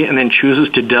authority and then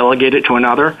chooses to delegate it to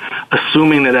another,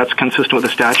 assuming that that's consistent with the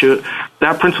statute,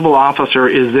 that principal officer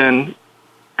is then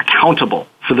accountable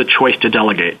for the choice to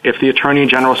delegate. If the Attorney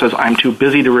General says, I'm too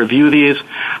busy to review these,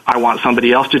 I want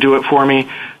somebody else to do it for me,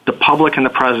 the public and the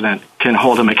president can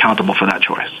hold him accountable for that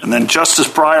choice. And then Justice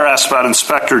Breyer asked about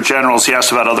Inspector Generals. He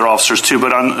asked about other officers too,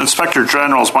 but on Inspector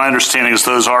Generals, my understanding is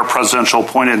those are presidential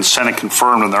appointed and Senate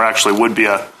confirmed, and there actually would be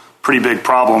a pretty big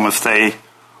problem if they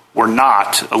were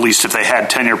not, at least if they had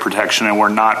tenure protection and were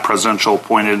not presidential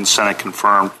appointed and Senate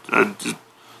confirmed. Do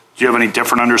you have any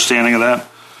different understanding of that?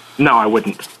 No, I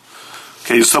wouldn't.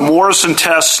 Okay, is the Morrison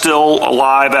test still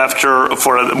alive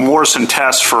for the Morrison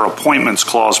test for appointments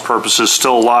clause purposes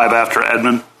still alive after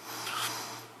Edmund?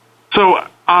 So,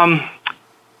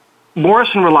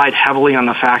 Morrison relied heavily on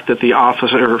the fact that the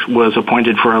officer was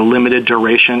appointed for a limited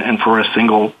duration and for a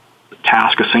single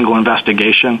task, a single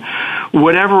investigation.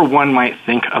 Whatever one might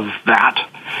think of that,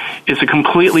 it's a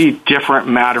completely different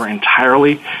matter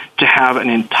entirely to have an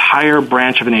entire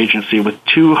branch of an agency with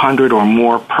 200 or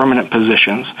more permanent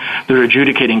positions that are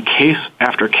adjudicating case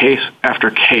after case after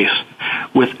case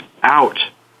without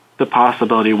the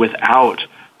possibility, without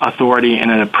authority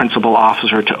in a principal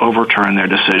officer to overturn their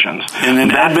decisions. And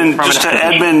then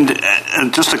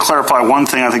just to clarify one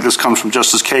thing, I think this comes from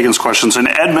Justice Kagan's questions. In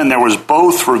Edmund, there was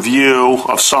both review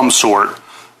of some sort.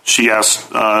 She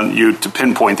asked you to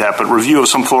pinpoint that, but review of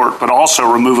some sort, but also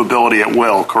removability at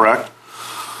will, correct?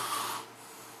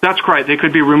 That's correct. They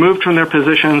could be removed from their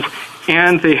positions,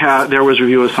 and there was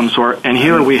review of some sort. And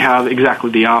here we have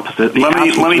exactly the opposite. Let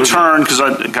me turn, because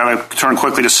I've got to turn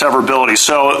quickly to severability.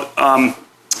 So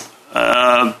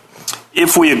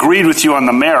if we agreed with you on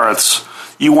the merits,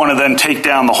 you want to then take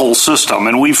down the whole system,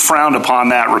 and we've frowned upon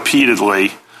that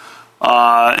repeatedly.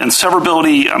 And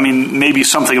severability, maybe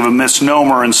something of a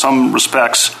misnomer in some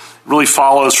respects, really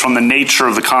follows from the nature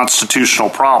of the constitutional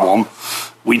problem.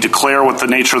 We declare what the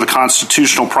nature of the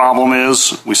constitutional problem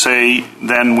is. We say,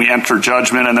 then we enter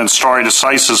judgment, and then stare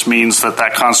decisis means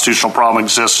that constitutional problem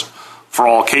exists for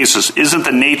all cases. Isn't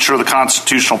the nature of the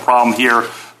constitutional problem here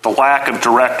the lack of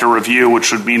director review,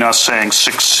 which would mean us saying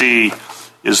 6C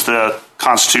is the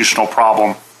constitutional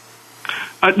problem?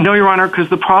 No, Your Honor, because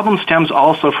the problem stems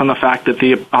also from the fact that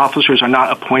the officers are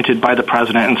not appointed by the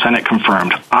President and Senate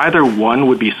confirmed. Either one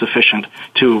would be sufficient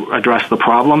to address the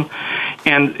problem.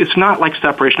 And it's not like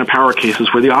separation of power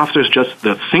cases where the officers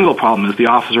the single problem is the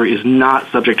officer is not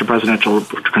subject to presidential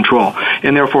control.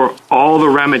 And therefore, all the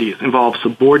remedies involve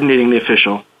subordinating the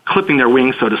official, clipping their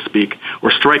wings, so to speak,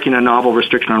 or striking a novel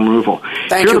restriction on removal.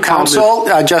 Thank you, counsel.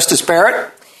 Justice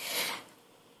Barrett?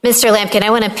 Mr. Lampkin,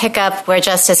 I want to pick up where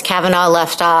Justice Kavanaugh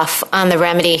left off on the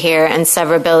remedy here and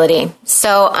severability.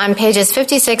 So on pages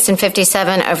 56 and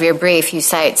 57 of your brief, you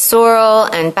cite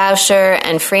Sorrell and Boucher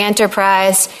and Free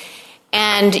Enterprise,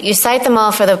 and you cite them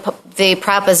all for the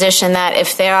proposition that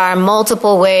if there are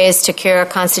multiple ways to cure a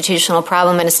constitutional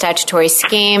problem in a statutory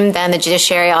scheme, then the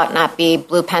judiciary ought not be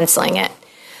blue penciling it.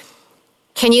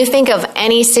 Can you think of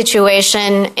any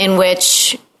situation in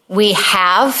which we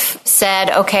have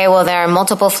said, okay, well, there are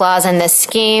multiple flaws in this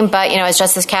scheme, but, as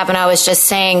Justice Kavanaugh was just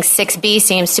saying, 6B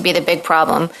seems to be the big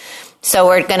problem. So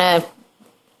we're going to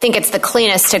think it's the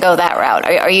cleanest to go that route.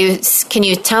 Can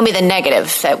you tell me the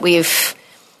negative, that we've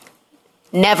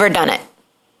never done it?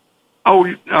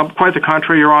 Quite the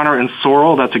contrary, Your Honor. In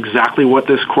Sorrell, that's exactly what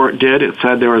this court did. It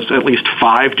said there was at least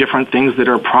 5 different things that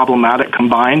are problematic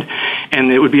combined,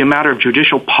 and it would be a matter of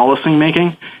judicial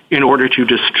policymaking in order to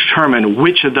determine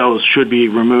which of those should be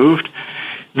removed.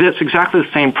 That's exactly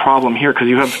the same problem here, because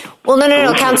you have... Well,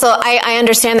 no, counsel, I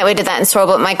understand that we did that in Sorrell,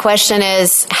 but my question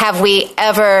is, have we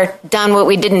ever done what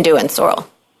we didn't do in Sorrell?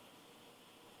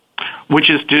 Which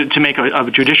is to make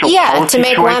a judicial policy choice? Yeah, to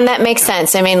make one that makes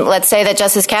sense. Let's say that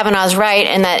Justice Kavanaugh is right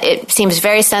and that it seems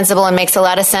very sensible and makes a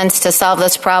lot of sense to solve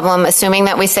this problem, assuming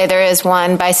that we say there is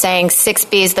one, by saying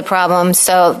 6B is the problem.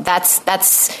 So that's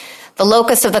the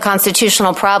locus of the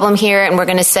constitutional problem here, and we're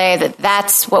going to say that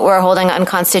that's what we're holding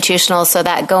unconstitutional, so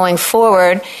that going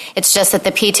forward, it's just that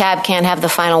the PTAB can't have the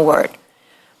final word.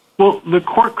 Well, the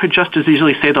court could just as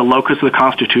easily say the locus of the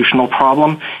constitutional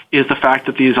problem is the fact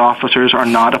that these officers are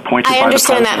not appointed by the President. I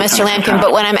understand that, Mr. Lampkin,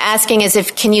 but what I'm asking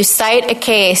is can you cite a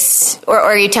case, or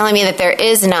are you telling me that there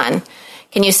is none?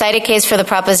 Can you cite a case for the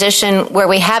proposition where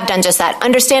we have done just that,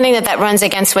 understanding that runs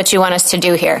against what you want us to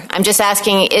do here? I'm just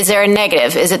asking, is there a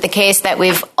negative? Is it the case that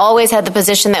we've always had the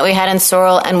position that we had in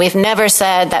Sorrell, and we've never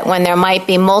said that when there might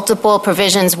be multiple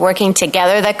provisions working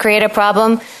together that create a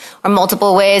problem, or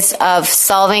multiple ways of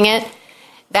solving it,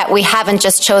 that we haven't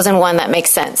just chosen one that makes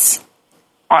sense?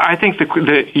 I think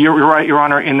you're right, Your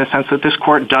Honor, in the sense that this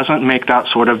court doesn't make that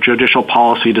sort of judicial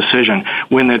policy decision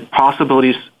when the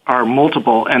possibilities are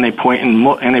multiple and they point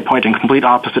in complete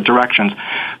opposite directions.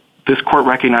 This court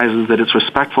recognizes that it's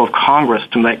respectful of Congress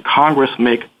to let Congress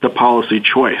make the policy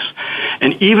choice.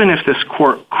 And even if this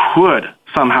court could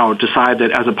somehow decide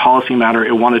that as a policy matter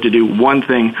it wanted to do one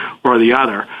thing or the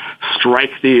other,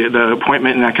 strike the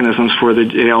appointment mechanisms for the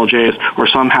ALJs, or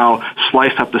somehow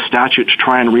slice up the statute to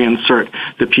try and reinsert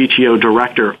the PTO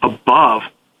director above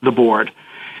the board,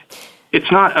 it's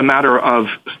not a matter of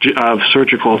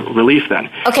surgical relief then.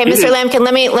 Okay, Mr. Lamkin,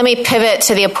 let me pivot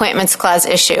to the Appointments Clause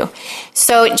issue.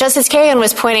 So Justice Kagan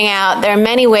was pointing out there are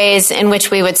many ways in which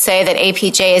we would say that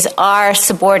APJs are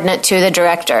subordinate to the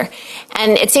director.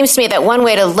 And it seems to me that one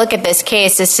way to look at this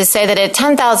case is to say that at a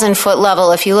 10,000-foot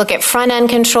level, if you look at front-end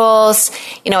controls,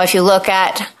 if you look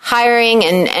at hiring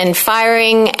and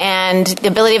firing and the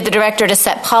ability of the director to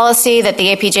set policy that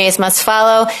the APJs must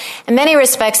follow, in many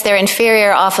respects, they're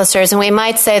inferior officers. And we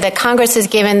might say that Congress has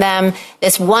given them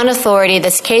this one authority,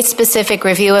 this case-specific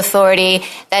review authority,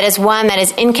 that is one that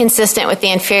is inconsistent with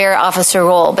the inferior officer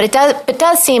role. But it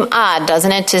does seem odd,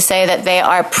 doesn't it, to say that they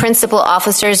are principal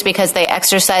officers because they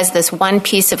exercise this one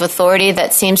piece of authority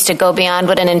that seems to go beyond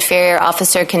what an inferior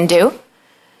officer can do?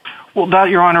 Well, that,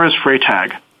 Your Honor, is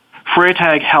Freytag.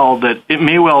 Freytag held that it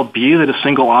may well be that a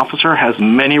single officer has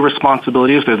many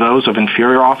responsibilities to those of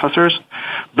inferior officers,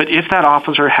 but if that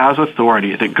officer has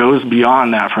authority that goes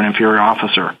beyond that for an inferior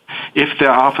officer, if the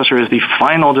officer is the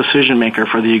final decision maker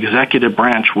for the executive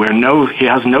branch where he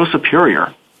has no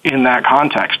superior in that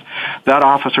context, that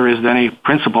officer is then a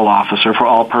principal officer for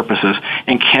all purposes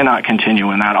and cannot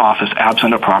continue in that office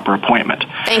absent a proper appointment.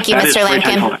 Thank you, Mr.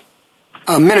 Lamkin.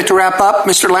 A minute to wrap up,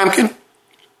 Mr. Lamkin.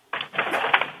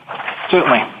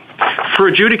 Certainly.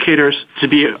 For adjudicators to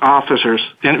be officers,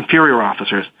 inferior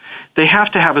officers, they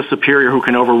have to have a superior who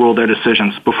can overrule their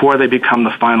decisions before they become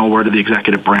the final word of the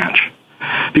executive branch.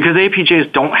 Because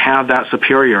APJs don't have that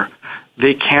superior,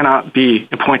 they cannot be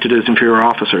appointed as inferior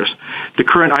officers. The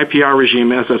current IPR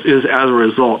regime is, as a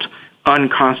result,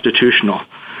 unconstitutional.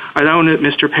 I know that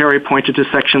Mr. Perry pointed to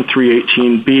Section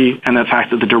 318B and the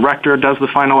fact that the director does the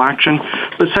final action,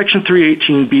 but Section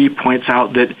 318B points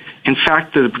out that, in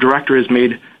fact, the director is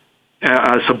made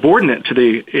subordinate to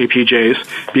the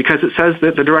APJs because it says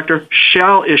that the director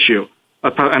shall issue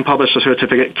and publish a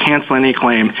certificate canceling any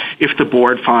claim if the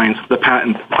board finds the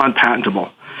patent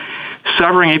unpatentable.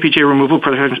 Severing APJ removal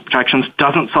protections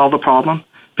doesn't solve the problem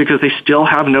because they still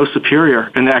have no superior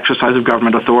in the exercise of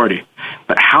government authority.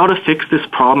 But how to fix this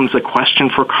problem is a question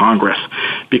for Congress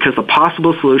because the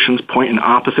possible solutions point in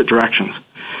opposite directions.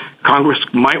 Congress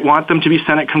might want them to be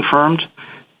Senate confirmed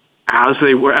as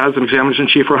they were as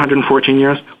examiners-in-chief for 114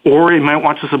 years, or it might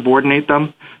want to subordinate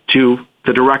them to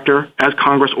the director as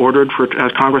Congress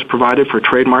provided for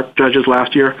trademark judges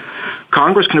last year.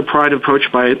 Congress can provide an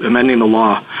approach by amending the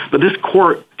law, but this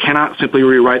court cannot simply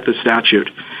rewrite the statute,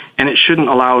 and it shouldn't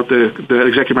allow the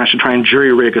executive branch to try and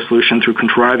jury-rig a solution through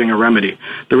contriving a remedy.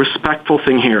 The respectful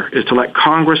thing here is to let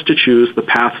Congress to choose the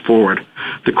path forward.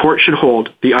 The court should hold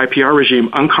the IPR regime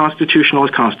unconstitutional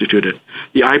as constituted.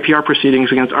 The IPR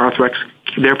proceedings against Arthrex,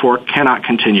 therefore, cannot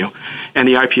continue, and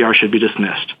the IPR should be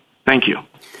dismissed. Thank you.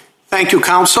 Thank you,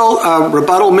 counsel.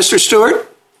 Rebuttal, Mr. Stewart?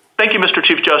 Thank you, Mr.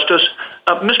 Chief Justice.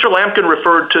 Mr. Lamkin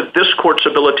referred to this court's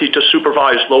ability to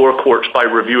supervise lower courts by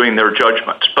reviewing their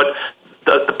judgments, but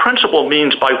the principal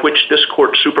means by which this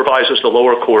court supervises the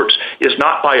lower courts is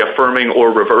not by affirming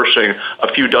or reversing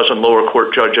a few dozen lower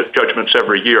court judgments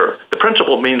every year. The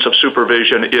principal means of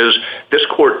supervision is this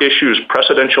court issues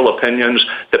precedential opinions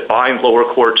that bind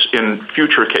lower courts in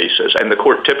future cases, and the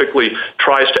court typically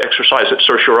tries to exercise its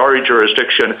certiorari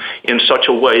jurisdiction in such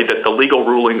a way that the legal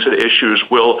rulings it issues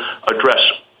will address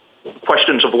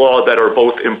questions of law that are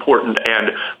both important and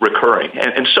recurring.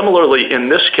 And similarly, in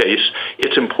this case,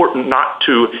 it's important not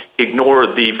to ignore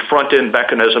the front-end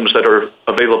mechanisms that are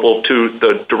available to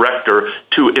the director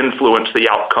to influence the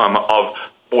outcome of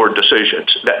board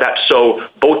decisions. That's so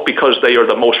both because they are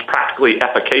the most practically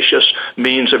efficacious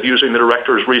means of using the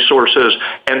director's resources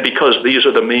and because these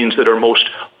are the means that are most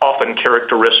often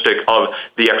characteristic of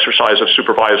the exercise of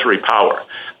supervisory power.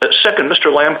 Second, Mr.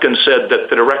 Lamkin said that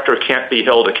the director can't be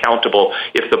held accountable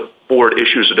if the board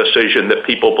issues a decision that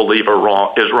people believe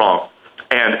is wrong.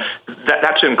 And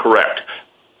that's incorrect.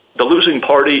 The losing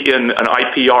party in an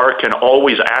IPR can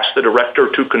always ask the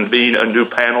director to convene a new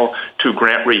panel to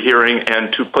grant rehearing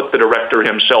and to put the director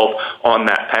himself on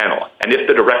that panel. And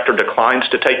if the director declines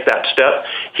to take that step,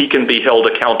 he can be held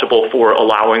accountable for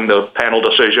allowing the panel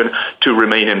decision to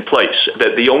remain in place.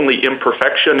 That the only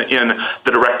imperfection in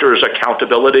the director's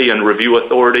accountability and review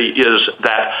authority is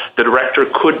that the director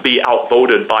could be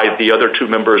outvoted by the other two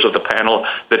members of the panel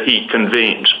that he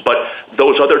convenes. But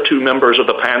those other two members of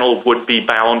the panel would be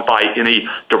bound by any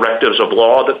directives of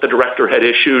law that the director had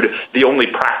issued. The only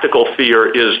practical fear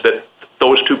is that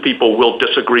those two people will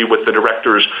disagree with the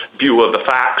director's view of the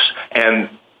facts, and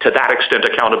to that extent,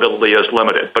 accountability is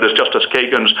limited. But as Justice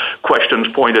Kagan's questions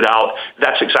pointed out,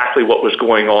 that's exactly what was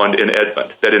going on in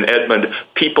Edmond. That in Edmond,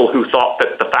 people who thought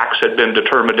that the facts had been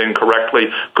determined incorrectly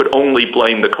could only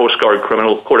blame the Coast Guard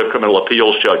Court of Criminal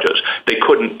Appeals judges. They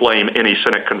couldn't blame any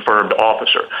Senate-confirmed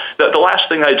officer. The last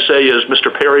thing I'd say is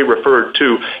Mr. Perry referred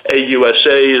to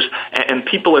AUSAs, and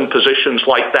people in positions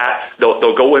like that,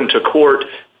 they'll go into court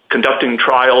conducting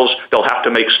trials. They'll have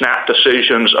to make snap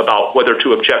decisions about whether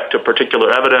to object to particular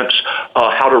evidence,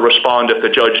 how to respond if the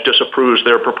judge disapproves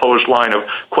their proposed line of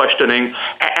questioning.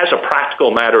 As a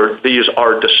practical matter, these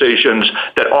are decisions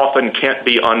that often can't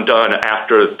be undone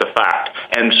after the fact.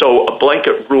 And so a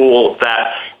blanket rule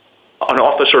that an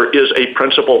officer is a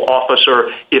principal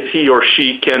officer if he or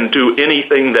she can do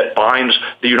anything that binds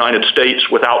the United States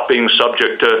without being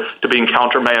subject to being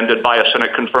countermanded by a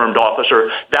Senate-confirmed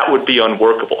officer, that would be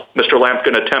unworkable. Mr.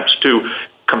 Lampkin attempts to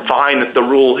confine the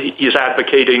rule he's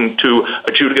advocating to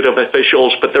adjudicative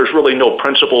officials, but there's really no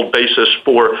principled basis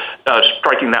for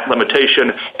striking that limitation.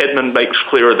 Edmond makes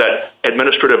clear that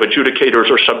administrative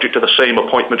adjudicators are subject to the same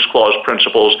Appointments Clause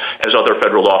principles as other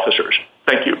federal officers.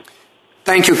 Thank you.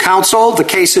 Thank you, counsel. The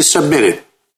case is submitted.